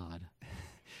 It's odd.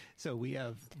 So we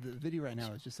have the video right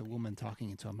now is just a woman talking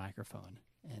into a microphone,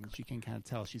 and she can kind of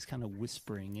tell she's kind of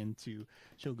whispering into.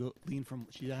 She'll go lean from.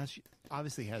 She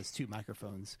obviously has two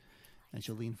microphones, and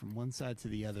she'll lean from one side to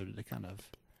the other to kind of,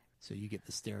 so you get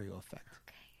the stereo effect.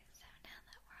 Okay, so now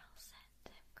that we're all set,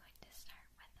 I'm going to start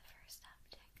with the first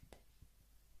object.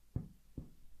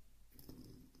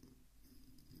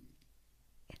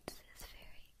 It's this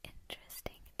very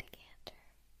interesting decanter.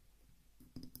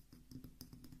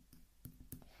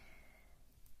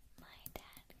 My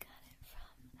dad got it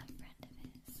from a friend of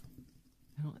his.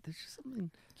 There's just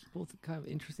something both kind of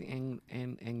interesting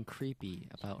and creepy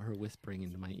about her whispering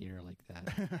into my ear like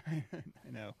that.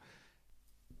 I know.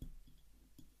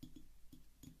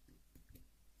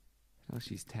 Oh,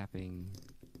 she's tapping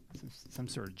some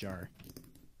sort of jar.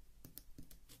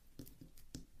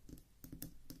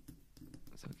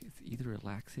 So it's either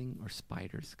relaxing or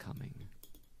spiders coming.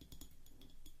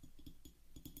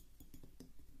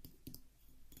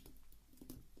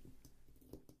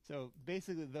 So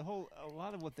basically, a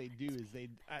lot of what they do is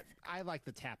I like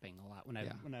the tapping a lot when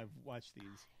I've watched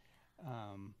these.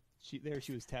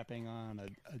 She was tapping on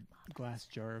a glass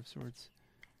jar of sorts.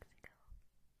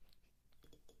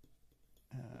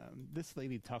 This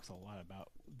lady talks a lot about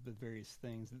the various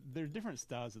things. There are different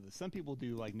styles of this. Some people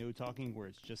do like no talking, where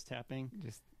it's just tapping.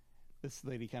 This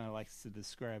lady kind of likes to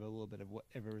describe a little bit of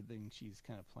everything she's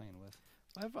kind of playing with.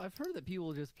 I've heard that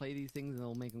people just play these things and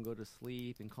they'll make them go to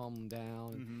sleep and calm them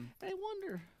down. Mm-hmm. And I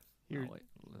wonder. Here, wait,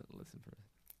 listen for it.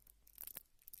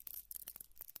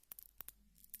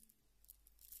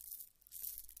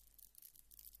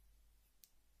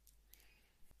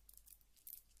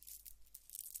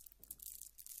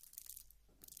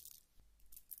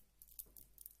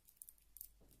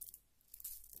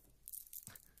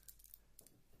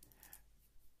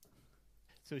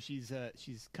 So she's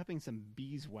cupping some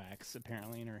beeswax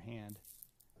apparently in her hand.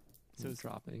 So it's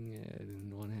dropping it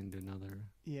in one hand to another.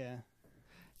 Yeah,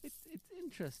 it's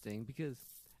interesting because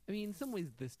I mean, in some ways,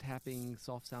 this tapping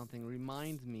soft sound thing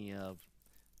reminds me of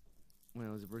when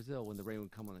I was in Brazil when the rain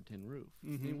would come on the tin roof.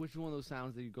 Mm-hmm. I mean, which is one of those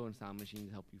sounds that you go in sound machines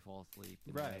to help you fall asleep.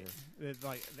 Right. It's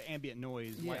like the ambient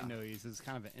noise, Yeah. white noise is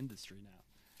kind of an industry now.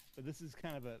 But this is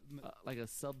kind of a like a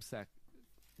subsect,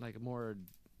 like a more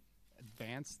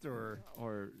advanced or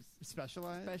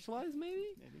specialized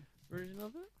maybe version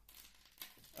of it.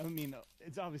 I mean,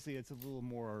 it's a little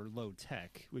more low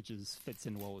tech, which fits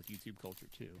in well with YouTube culture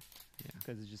too. Yeah,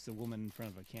 because it's just a woman in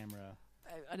front of a camera.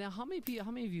 Now, how many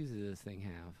views does this thing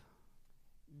have?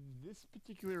 This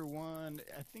particular one,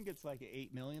 I think it's like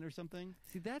 8 million or something.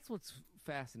 See, that's what's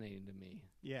fascinating to me.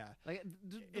 Yeah, Like,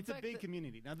 it's a big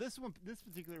community. Now, this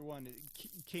particular one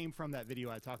came from that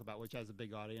video I talk about, which has a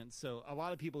big audience. So a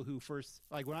lot of people who first,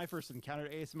 like when I first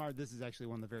encountered ASMR, this is actually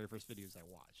one of the very first videos I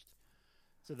watched.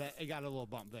 So that it got a little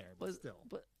bump there, but still.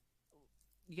 But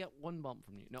you get one bump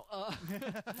from you. No,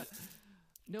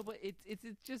 no, but it's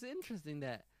just interesting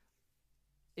that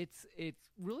it's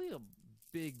really a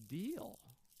big deal.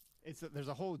 There's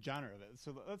a whole genre of it.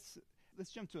 So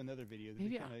let's jump to another video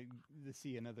to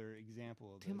see another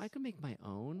example of Tim, this. I could make my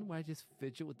own where I just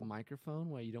fidget with the microphone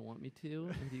while you don't want me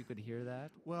to, and you could hear that.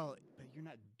 Well, but you're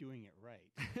not doing it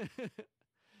right.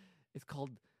 It's called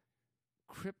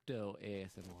crypto ASMR.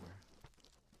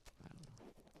 I don't know.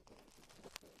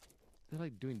 They're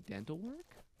like doing dental work?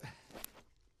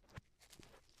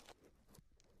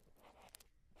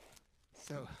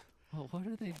 So, Oh, what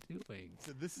are they doing?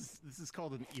 so this is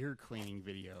called an ear cleaning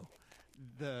video.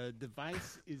 The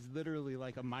device is literally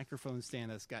like a microphone stand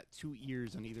that's got 2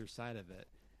 ears on either side of it,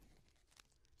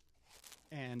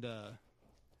 and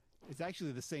it's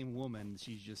actually the same woman.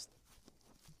 She's just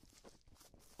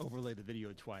overlaid the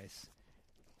video twice.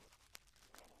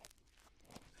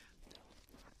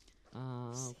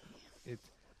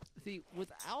 See,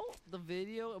 without the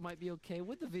video, it might be okay.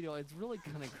 With the video, it's really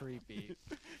kind of creepy.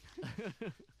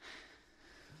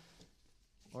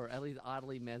 Or at least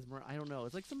oddly mesmer. I don't know.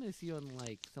 It's like something I see on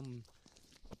like some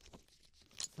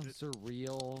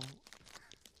surreal,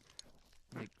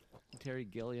 like Terry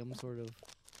Gilliam sort of.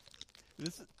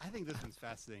 I think this one's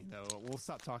fascinating, though. We'll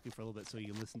stop talking for a little bit so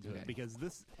you can listen to Okay. it, because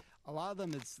a lot of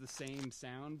them, it's the same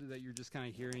sound that you're just kind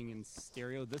of hearing in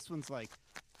stereo. This one's like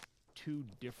 2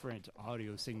 different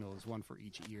audio signals, one for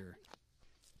each ear.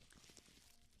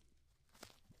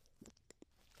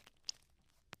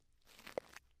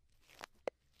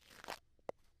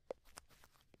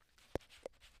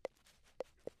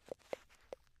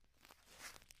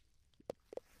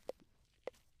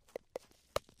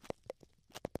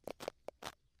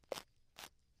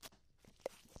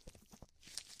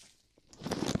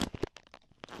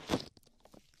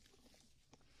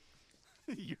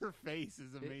 Your face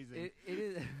is amazing. It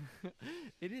is.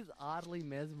 It is oddly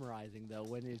mesmerizing though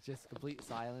when it's just complete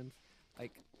silence.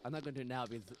 Like I'm not going to do it now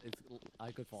because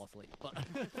I could fall asleep. But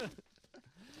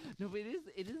no, but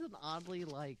it is an oddly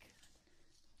like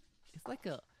it's like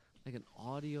an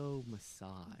audio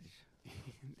massage.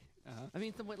 I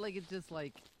mean, somewhat like it's just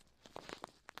like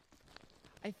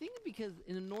I think because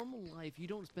in a normal life you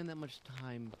don't spend that much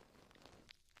time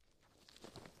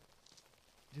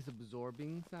just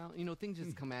absorbing sound. You know, things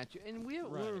just come at you. And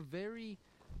we're a very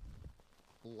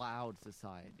loud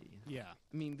society. Yeah.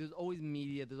 I mean, there's always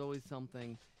media, there's always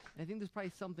something. And I think there's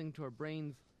probably something to our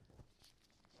brains.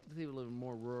 Let's say we live in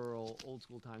more rural, old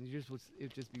school times. It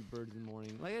would just be birds in the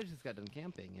morning. Like I just got done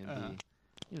camping and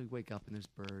you wake up and there's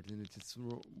birds and it's just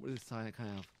this kind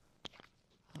of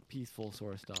peaceful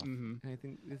sort of stuff. Mm-hmm. And I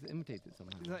think this imitates it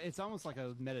somehow. It's almost like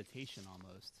a meditation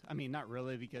almost. I mean, not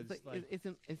really, because It's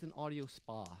an audio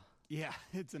spa. yeah,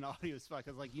 it's an audio spot,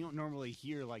 because like you don't normally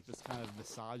hear like this kind of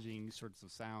massaging sorts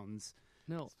of sounds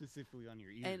No. specifically on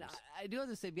your ears. And I do have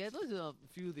to say, I listened to a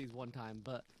few of these one time,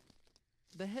 but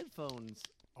the headphones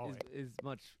is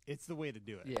much. It's the way to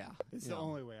do it. Yeah, It's you the know.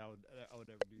 only way I would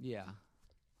ever do. Yeah.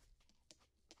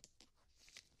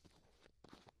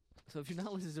 So if you're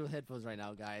not listening to headphones right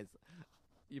now, guys,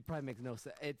 it probably makes no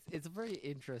sense. It's a very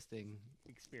interesting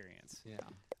Experience. Yeah.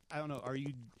 I don't know.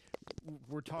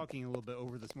 We're talking a little bit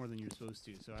over this more than you're supposed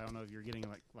to, so I don't know if you're getting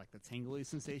like the tingly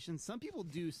sensation. Some people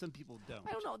do, some people don't.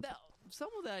 I don't know. Some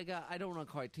of that I got, I don't know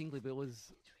quite tingly, but it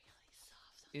was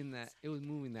in that, it was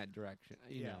moving that direction.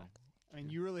 You know. I mean,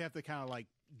 you really have to kind of like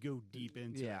go deep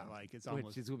into it. Like it's almost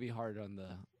which is going to be hard on the.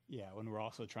 Yeah, when we're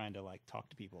also trying to like talk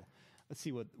to people. Let's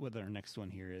see what our next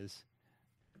one here is.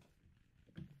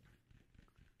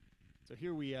 So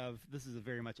here we have, this is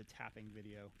very much a tapping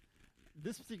video.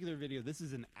 This particular video, this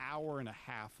is an hour and a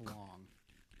half long.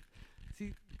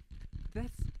 See,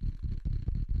 that's.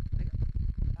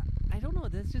 I don't know.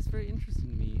 That's just very interesting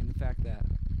to me in the fact that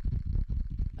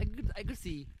I could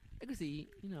see,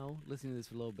 you know, listening to this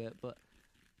for a little bit, but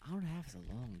hour and a half is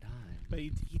a long time. But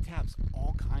he taps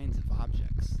all kinds of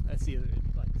objects. That's the other,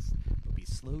 like, there'll be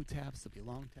slow taps, there'll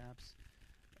be long taps,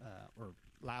 or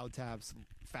loud taps,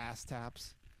 fast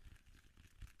taps.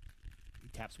 He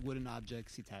taps wooden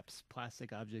objects, he taps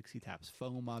plastic objects, he taps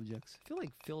foam objects. I feel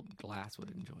like Philip Glass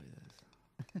would enjoy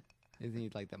this. Isn't he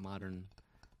like that modern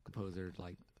composer,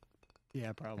 like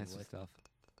Yeah, probably. that stuff?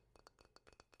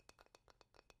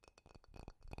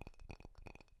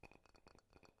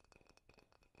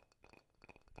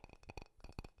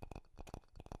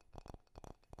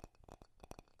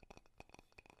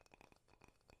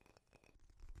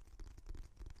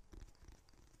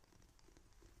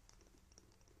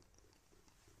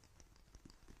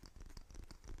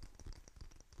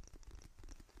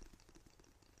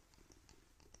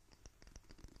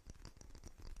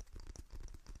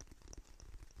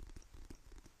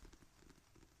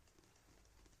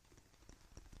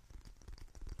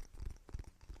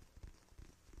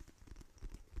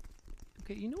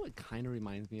 Okay, you know what kind of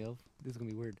reminds me of? This is going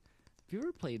to be weird. Have you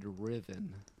ever played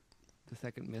Riven, the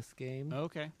second Myst game?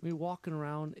 Okay. I mean, walking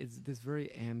around, it's this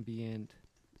very ambient,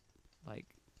 like,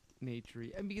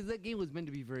 nature-y. And because that game was meant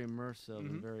to be very immersive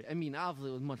and very... I mean, obviously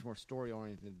it was much more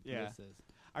story-oriented than this is.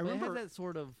 I But remember it had that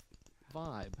sort of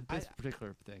vibe, this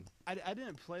particular thing. I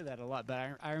didn't play that a lot,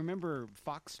 but I remember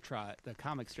Foxtrot, the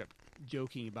comic strip,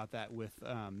 joking about that with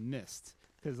Myst.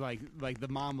 Because like the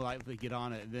mom would like get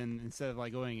on it, and then instead of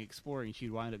like going exploring,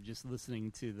 she'd wind up just listening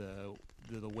to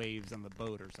the waves on the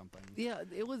boat or something. Yeah,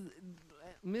 it was.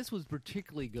 Myst was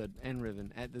particularly good, and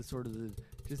Riven at this sort of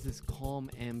just this calm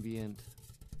ambient,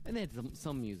 and they had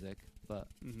some music, but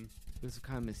it was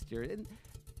kind of mysterious. And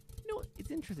you know, it's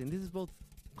interesting. This is both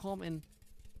calm and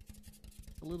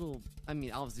a little. I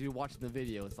mean, obviously, you're watching the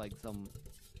video. It's like some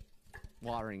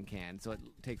watering can, so it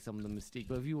takes some of the mystique.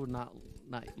 But if you were not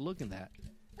looking at that,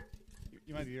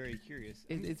 you might be very curious.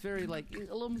 It's very like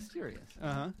a little mysterious.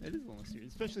 It is a little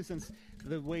mysterious, especially since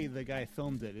the way the guy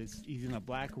filmed it is he's in a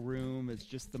black room. It's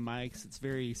just the mics. It's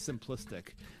very simplistic.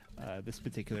 This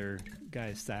particular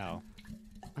guy's style.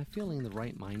 I feel in the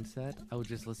right mindset, I would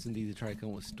just listen to these to try to come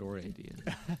up with story ideas.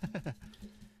 Of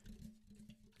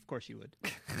course you would.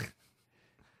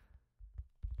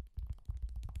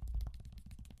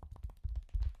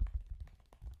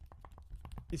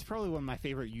 It's probably one of my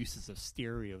favorite uses of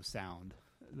stereo sound.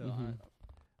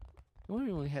 One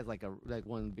only has like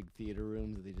one of the big theater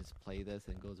rooms that they just play this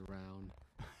and it goes around.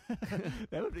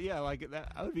 That would like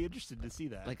that. I would be interested to see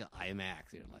that. Like an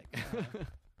IMAX, you know, like.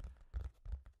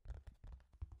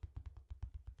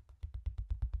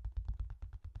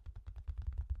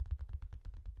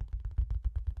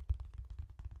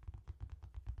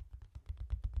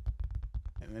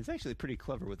 And it's actually pretty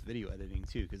clever with video editing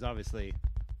too, because obviously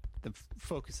the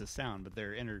focus is sound, but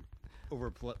they're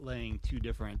overlaying two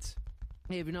different.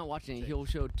 Hey, if you're not watching it, he'll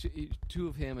show two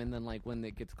of him, and then like when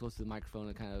it gets close to the microphone,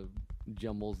 it kind of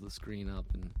jumbles the screen up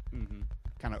and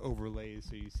kind of overlays,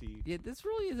 so you see. Yeah, this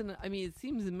really isn't. I mean, it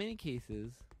seems in many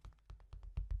cases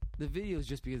the video is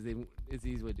just because it's the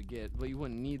easy way to get, but you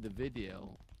wouldn't need the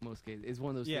video. Most cases, it's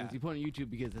one of those things you put on YouTube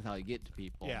because that's how you get to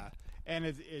people. Yeah, and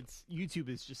it's YouTube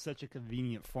is just such a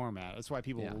convenient format. That's why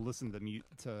people will listen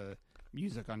to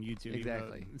music on YouTube.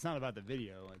 Exactly. It's not about the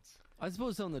video. It's I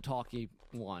suppose some of the talky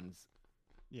ones.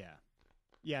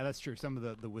 Yeah, that's true. Some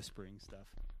of the whispering stuff.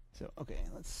 So okay,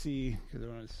 let's see because I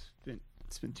don't want to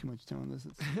spend too much time on this.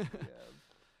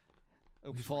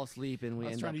 We fall asleep and we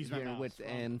end up hearing wit's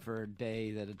end for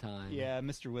days at a time. Yeah,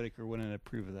 Mr. Whitaker wouldn't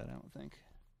approve of that, I don't think.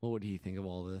 What would he think of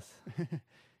all this?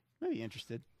 Might be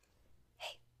interested.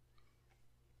 Hey.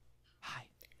 Hi.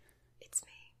 It's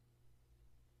me.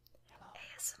 Hello.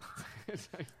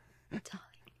 ASMR.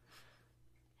 Darling.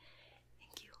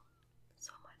 Thank you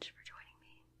so much for joining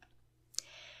me.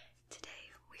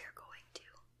 Today we are going to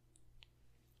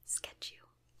sketch you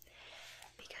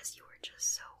because you are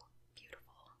just so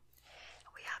beautiful. And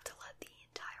we have to let the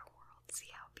entire world see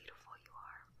how beautiful you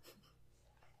are.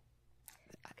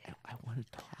 I want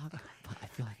to talk, but I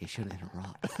feel like I shouldn't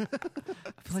interrupt.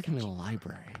 I feel like I'm in a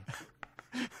library.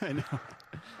 I know.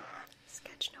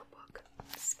 Sketch notebook,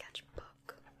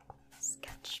 sketchbook,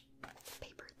 sketch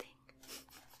paper thing.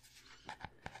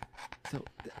 So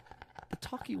the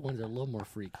talky ones are a little more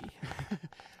freaky.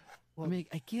 I mean,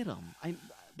 I get them.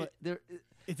 But they're.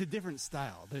 It's a different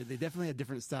style. They definitely have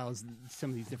different styles than some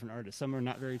of these different artists. Some are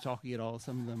not very talky at all.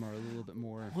 Some of them are a little bit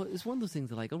more. Well, it's one of those things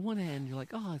that, like, on one hand, you're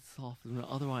like, oh, it's soft. And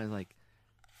otherwise, like,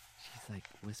 she's, like,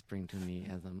 whispering to me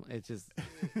as I'm. It's just.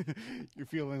 You're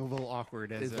feeling a little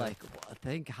awkward. It's like,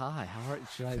 well, hi. How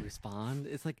should I respond?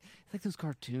 It's like those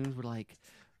cartoons where, like,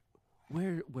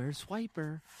 where's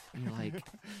Swiper? And you're like.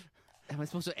 Am I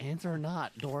supposed to answer or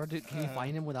not? Dora, can you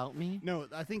find him without me? No,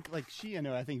 I think like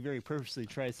I think very purposely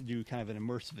tries to do kind of an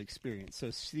immersive experience.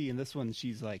 So see, in this one,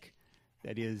 she's like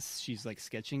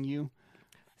sketching you.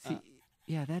 See,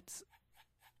 yeah, that's.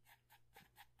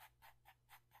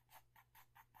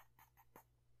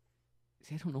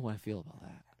 See, I don't know what I feel about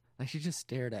that. Like she just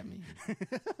stared at me.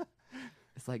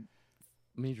 It's like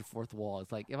major fourth wall.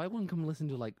 It's like if I wouldn't come listen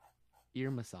to like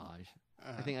ear massage.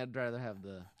 I think I'd rather have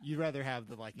the. You'd rather have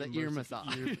the ear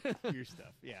massage, ear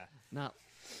stuff. Yeah. Not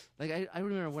like I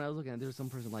remember when I was looking at it, there was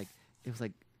some person like it was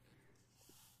like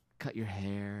cut your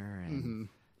hair and.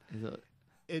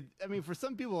 I mean, for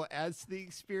some people, it adds to the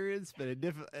experience, but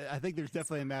I think there's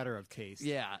definitely a matter of taste.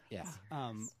 Yeah.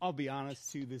 I'll be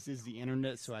honest too. This is the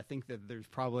internet, so I think that there's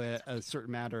probably a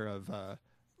certain matter of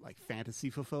like fantasy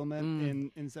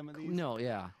fulfillment in some of these. No,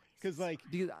 yeah. Because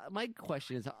my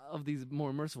question is, of these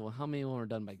more immersive, how many of them are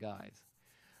done by guys?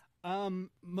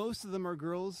 Most of them are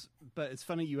girls, but it's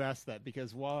funny you asked that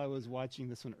because while I was watching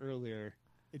this one earlier,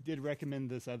 it did recommend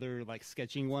this other like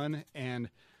sketching one, and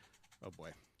oh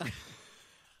boy,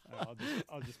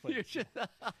 I'll just play. You This. should- I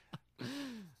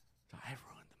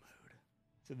ruined the mood.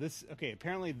 So this, okay,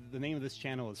 apparently the name of this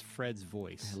channel is Fred's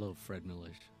Voice. Hello, Fred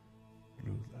Millish.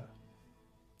 Hello there.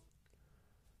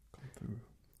 Come through.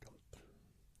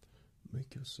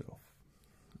 Make yourself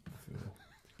feel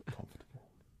comfortable.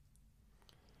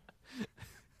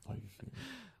 How you feeling?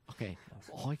 Okay,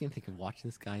 all I can think of watching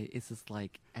this guy is just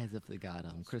like as if they got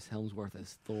Chris Hemsworth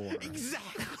as Thor.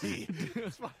 Exactly.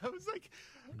 That's why I was like,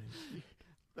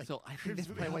 So I think that's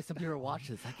probably why some people watch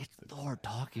this. Like, it's Thor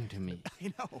talking to me. I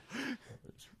know.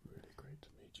 It's really great to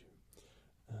meet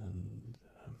you. And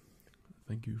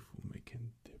thank you for making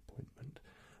the appointment.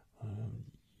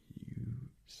 You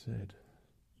said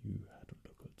you had a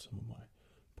look at some of my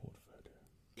portfolio.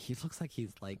 He looks like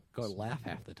he's like going to laugh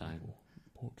half the time.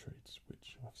 Portraits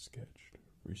which I've sketched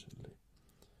recently.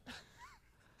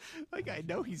 Like I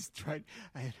know he's trying.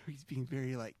 I know he's being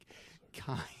very like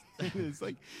kind. It's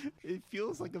like it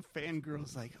feels like a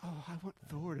fangirl's like, oh, I want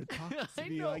Thor to talk to I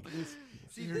me know. like this.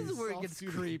 See, this is where it gets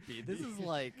soft-suited- creepy. This is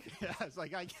like, Yeah, it's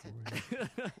like I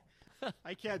can't.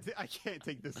 I can't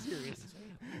take this serious.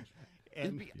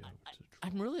 And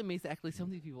I'm really amazed at actually some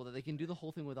of these people that they can do the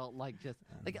whole thing without like just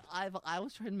like I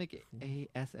was trying to make a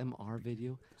ASMR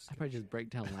video. I probably just break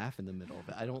down laugh in the middle of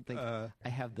it. I don't think I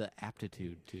have the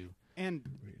aptitude to. And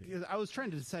because I was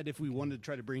trying to decide if we wanted to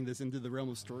try to bring this into the realm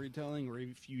of storytelling or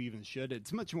if you even should.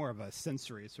 It's much more of a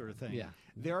sensory sort of thing. Yeah.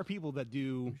 There are people that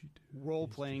do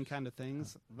role-playing kind of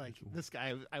things. Like this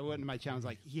guy, I went to my channel, I was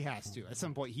like, he has to. At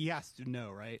some point, he has to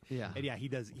know, right? Yeah. And yeah, he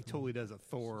does. He totally does a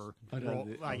Thor does role,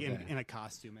 it? like Okay. in a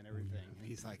costume and everything. And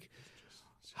he's like,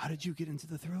 how did you get into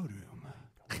the throne room?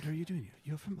 What are you doing?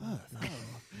 You're from Earth.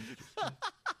 Oh.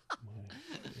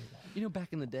 You know,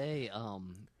 back in the day,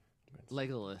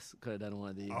 Legolas could have done one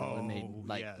of these and made Oh,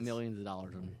 like yes. millions of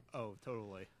dollars on. Oh,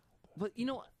 totally. But you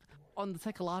know, on the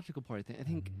psychological part of things, I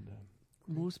think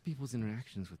most people's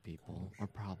interactions with people are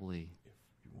probably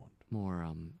more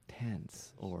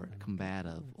tense or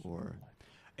combative, or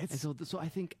and so I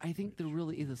think there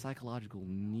really is a psychological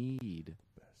need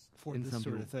For in this some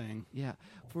sort people. of thing. Yeah,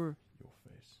 for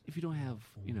if you don't have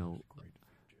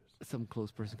some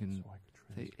close person can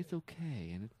say it's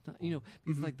okay, and it's not,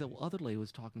 it's like the other lady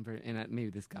was talking very, and maybe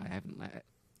this guy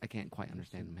I can't quite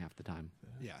understand him half the time.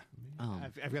 Yeah.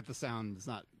 I've got the sound. It's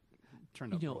not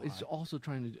turned up. It's high. also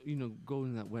trying to go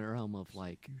in that realm of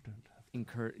like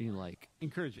Encourage.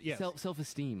 Yes.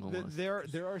 self-esteem almost.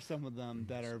 There are some of them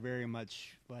that are very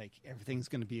much like everything's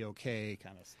going to be okay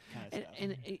kind of stuff.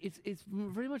 and it's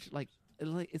very much like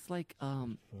it's like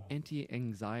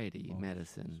anti-anxiety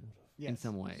medicine in Yes.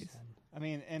 some ways. I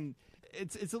mean, and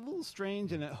it's a little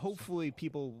strange, and hopefully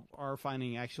people are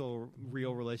finding actual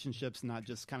real relationships, not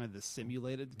just kind of the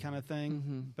simulated kind of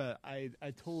thing. But I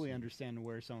totally understand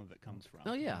where some of it comes from.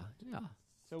 Oh yeah.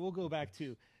 So we'll go back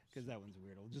to, because that one's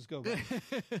weird. We'll just go back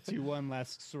to one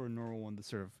last sort of normal one to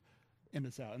sort of end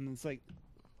us out. And it's like,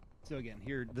 so again,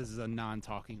 here, this is a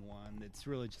non-talking one. It's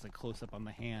really just a close-up on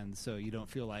the hand, so you don't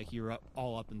feel like you're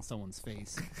all up in someone's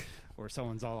face or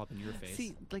someone's all up in your face.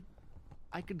 See, like,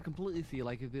 I could completely see,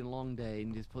 like, if it's been a long day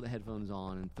and just put the headphones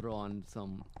on and throw on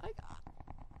some.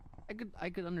 I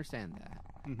could understand that.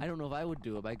 I don't know if I would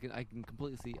do it, but I can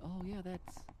completely see. Oh yeah,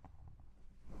 that's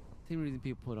same reason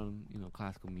people put on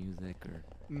classical music or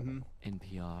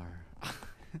NPR.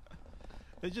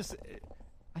 It just,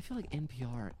 I feel like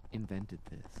NPR invented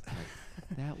this.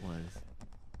 Like, that was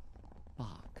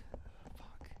fuck.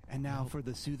 and now for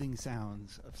the soothing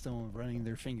sounds of someone running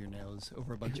their fingernails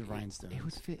over a bunch of rhinestones. It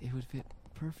would fit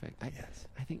perfect. Yes.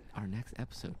 I think our next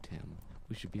episode, Tim,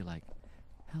 we should be like,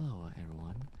 hello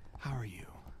everyone. How are you?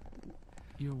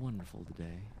 You're wonderful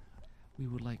today. We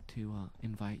would like to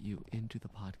invite you into the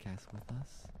podcast with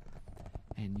us.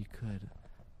 And you could...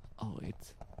 Oh,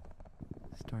 it's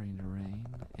starting to rain.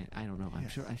 And I don't know.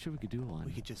 Yes. I'm sure we could do one.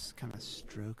 We could just kind of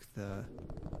stroke the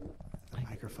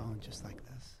microphone just like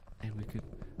this. And we could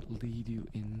lead you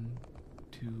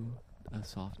into a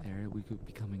soft area. We could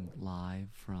be coming live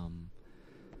from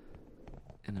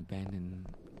an abandoned...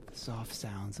 Soft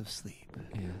sounds of sleep.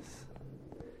 Yes.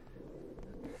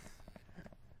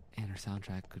 And our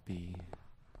soundtrack could be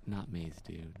not Maze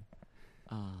Dude.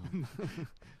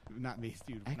 Not me,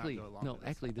 dude. Actually, not go along no. with this.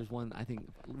 Actually, there's one. I think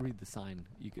read the sign.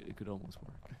 It could almost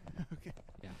work. Okay.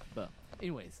 Yeah. But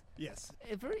anyways, Yes.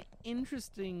 a very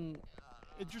interesting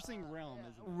Interesting realm,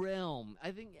 isn't it? realm.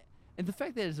 I think, and the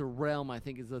fact that it's a realm, I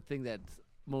think, is the thing that's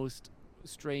most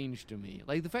strange to me.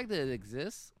 Like the fact that it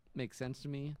exists makes sense to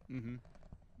me. Mm-hmm.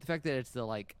 the fact that it's the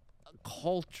like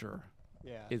culture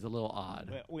Yeah. is a little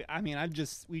odd. We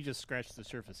just scratched the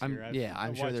surface I'm- here. yeah,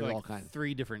 I'm I've sure watched, there's like, all kinds.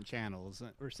 3 different channels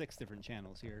or 6 different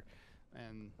channels here,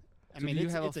 and So do you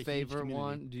have it's a huge favorite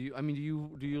community. one?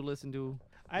 Do you listen to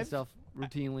this stuff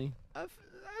routinely?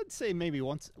 I'd say maybe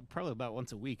probably about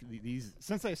once a week. These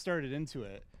since I started into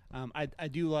it, I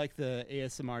do like the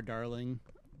ASMR Darling,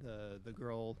 the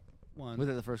girl one. Was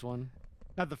it the first one?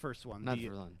 Not the first one. Not the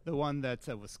first one. The one that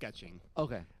was sketching.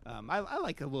 Okay. I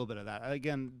like a little bit of that.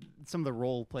 Again, some of the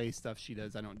role play stuff she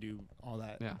does, I don't do all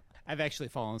that. Yeah. I've actually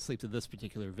fallen asleep to this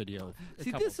particular video.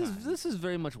 See, this is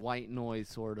very much white noise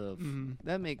sort of.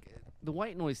 The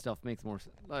white noise stuff makes more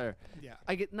sense. Yeah.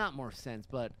 I get not more sense,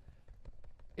 but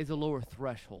it's a lower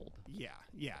threshold. Yeah.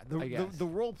 I guess. The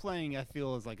role playing I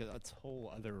feel is like a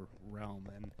whole other realm,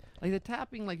 and Like the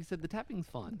tapping, like you said, the tapping's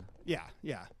fun. yeah.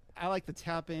 I like the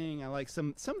tapping. I like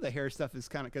some of the hair stuff is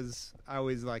kind of because I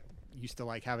always used to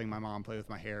like having my mom play with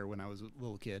my hair when I was a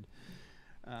little kid.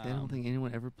 I don't think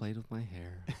anyone ever played with my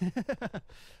hair.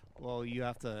 Well, you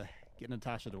have to get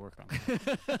Natasha to work on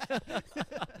that.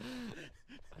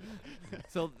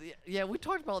 So yeah, we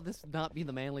talked about this not being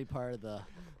the manly part of the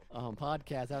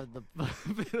podcast. Out of the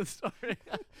bit of story.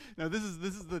 No, this is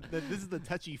the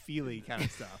touchy feely kind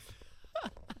of stuff.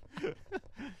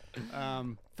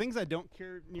 Things I don't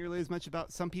care nearly as much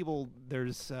about. Some people,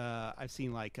 there's I've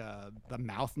seen like the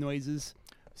mouth noises,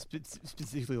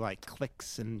 specifically like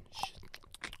clicks and.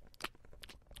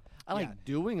 I like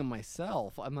doing them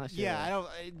myself. I'm not sure. Yeah,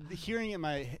 hearing it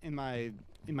in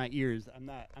my ears. I'm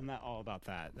not all about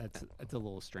that. That's a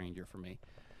little stranger for me.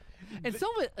 And some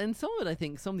of it, I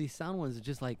think some of these sound ones are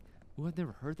just like, oh, I've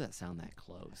never heard that sound that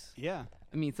close. Yeah,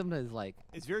 I mean, sometimes like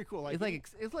it's very cool. it's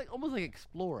like almost like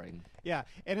exploring. Yeah,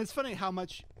 and it's funny how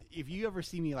much if you ever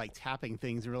see me like tapping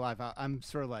things in real life, I'm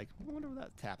sort of like, I wonder what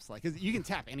that taps like, because you can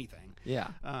tap anything. Yeah.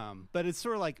 But it's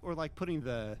sort of like putting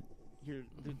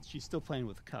she's still playing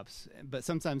with the cups, but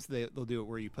sometimes they'll do it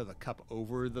where you put the cup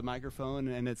over the microphone,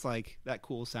 and it's like that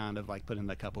cool sound of like putting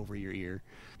the cup over your ear,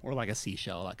 or like a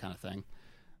seashell, that kind of thing.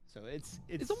 So it's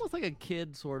almost like a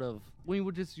kid sort of when you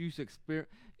would just use to experiment.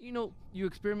 You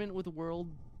experiment with the world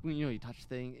when you touch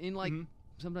things, and like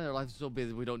sometimes our life is so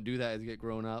busy we don't do that as we get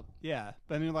grown up. Yeah,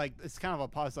 but I mean, like it's kind of a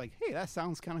pause, like, hey, that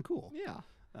sounds kind of cool. Yeah,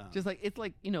 just like it's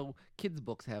like kids'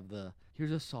 books have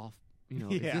here's a soft.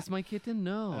 Is this my kitten?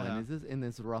 No. And is this in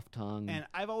this rough tongue? And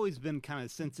I've always been kind of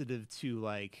sensitive to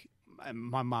like,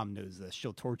 my mom knows this.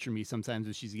 She'll torture me sometimes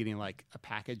when she's getting like a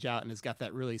package out and it's got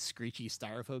that really screechy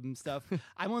styrofoam and stuff.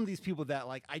 I'm one of these people that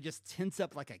like I just tense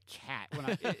up like a cat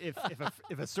when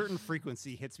if a certain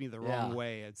frequency hits me the wrong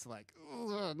way. It's like,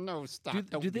 no, stop.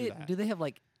 Don't do that. Do they have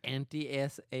like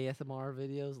anti-ASMR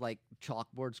videos like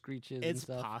chalkboard screeches? It's and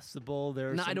stuff? possible.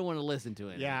 I don't want to listen to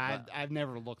it. Yeah, I've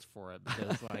never looked for it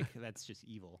because like that's just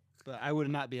evil. But I would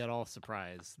not be at all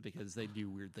surprised because they do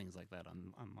weird things like that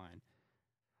online.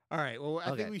 All right. Well,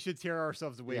 I think we should tear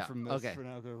ourselves away from this for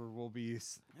now, because we'll be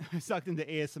sucked into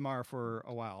ASMR for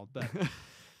a while. But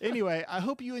anyway, I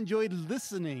hope you enjoyed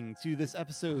listening to this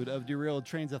episode of Derailed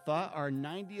Trains of Thought, our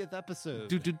 90th episode.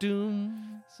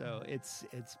 Doom. So it's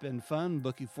been fun.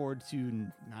 Looking forward to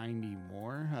 90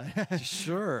 more.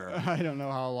 Sure. I don't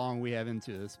know how long we have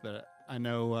into this, but I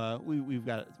know we've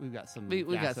got some. We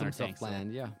got gas in our some stuff tank, so-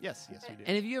 planned. Yeah. Yes, we do.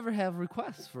 And if you ever have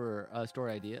requests for a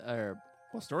story idea or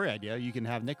story idea, you can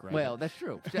have Nick write. well, that's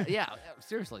true. Yeah,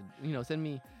 seriously. Send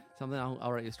me something.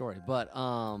 I'll write you a story. But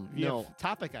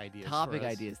topic ideas. Topic for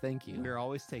us. ideas. Thank you. We're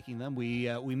always taking them.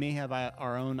 We may have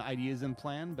our own ideas in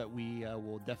plan, but we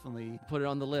will definitely Put it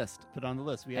on the list. put it on the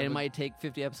list. We And it have might take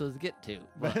 50 episodes to get to.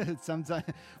 But but sometimes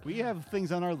we have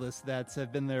things on our list that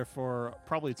have been there for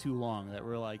probably too long that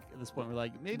we're like, at this point we're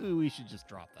like, maybe we should just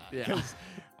drop that. Yeah. Because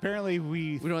apparently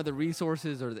we we don't have the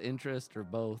resources or the interest or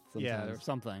both. Sometimes. or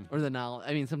something. Or the knowledge.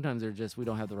 I mean, sometimes they're just we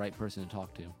don't have the right person to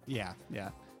talk to. Yeah.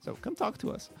 So come talk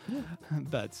to us.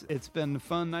 But it's been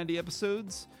fun 90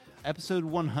 episodes. Episode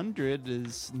 100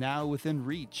 is now within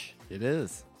reach. It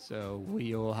is. So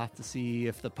we will have to see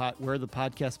if where the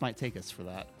podcast might take us for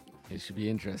that. It should be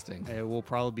interesting. It will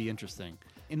probably be interesting.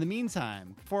 In the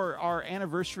meantime, for our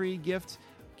anniversary gift,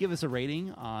 give us a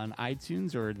rating on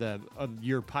iTunes or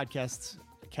your podcast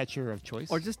catcher of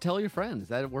choice. Or just tell your friends.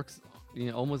 That works.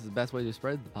 Almost the best way to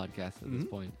spread the podcast at this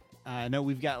point. I know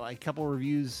we've got like a couple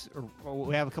reviews, or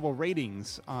we have a couple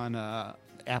ratings on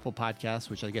Apple Podcasts,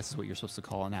 which I guess is what you're supposed to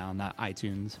call it now, not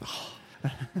iTunes.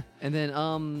 And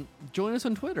then join us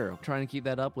on Twitter. Trying to keep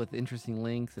that up with interesting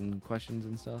links and questions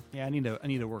and stuff. Yeah, I need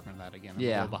to work on that again. I'm a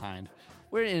Yeah. little behind.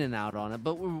 We're in and out on it,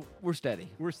 but we're steady.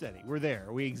 We're steady. We're there.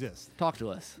 We exist. Talk to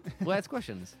us. We'll ask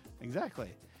questions. Exactly.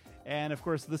 And, of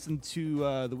course, listen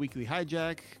to The Weekly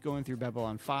Hijack, going through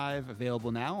Babylon 5,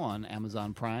 available now on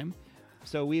Amazon Prime.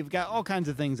 So we've got all kinds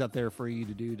of things out there for you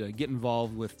to do to get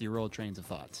involved with your old trains of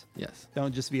thoughts. Yes.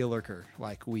 Don't just be a lurker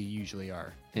like we usually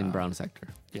are. In Brown Sector.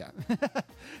 Yeah.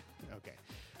 Okay.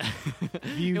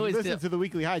 If you Anyways, listen Tim. to The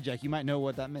Weekly Hijack, you might know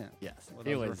what that meant. Yes. What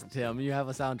those Anyways, references. Tim, you have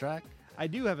a soundtrack? I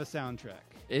do have a soundtrack.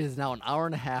 It is now an hour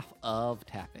and a half of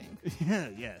tapping.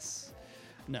 Yes.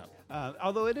 No.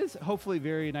 Although it is hopefully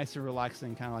very nice and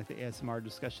relaxing, kind of like the ASMR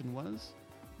discussion was.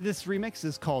 This remix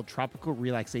is called Tropical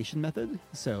Relaxation Method,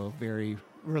 so very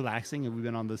relaxing, and we've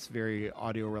been on this very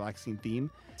audio relaxing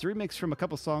theme. It's a remix from a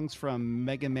couple songs from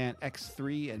Mega Man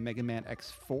X3 and Mega Man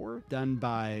X4, done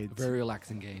by Very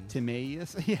relaxing game.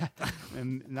 Timaeus. Yeah,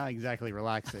 and not exactly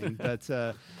relaxing, but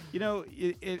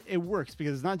it works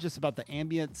because it's not just about the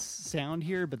ambient sound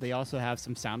here, but they also have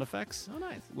some sound effects. Oh,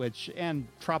 nice. And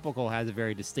Tropical has a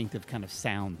very distinctive kind of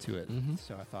sound to it.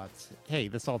 So I thought, hey,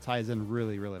 this all ties in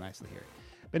really, really nicely here.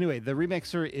 But anyway, the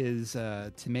remixer is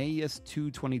Timaeus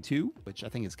 222, which I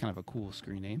think is kind of a cool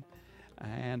screen name.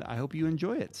 And I hope you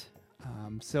enjoy it.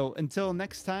 So until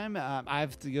next time, I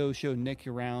have to go show Nick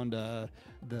around the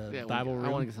Bible room. I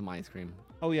want to get some ice cream.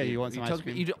 Oh, yeah, you want some ice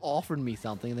cream? You offered me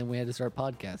something, and then we had to start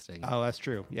podcasting. Oh, that's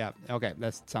true. Yeah. Okay.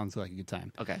 That sounds like a good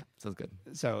time. Okay, sounds good.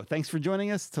 So thanks for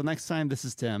joining us. Till next time, this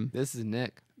is Tim. This is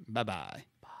Nick. Bye-bye.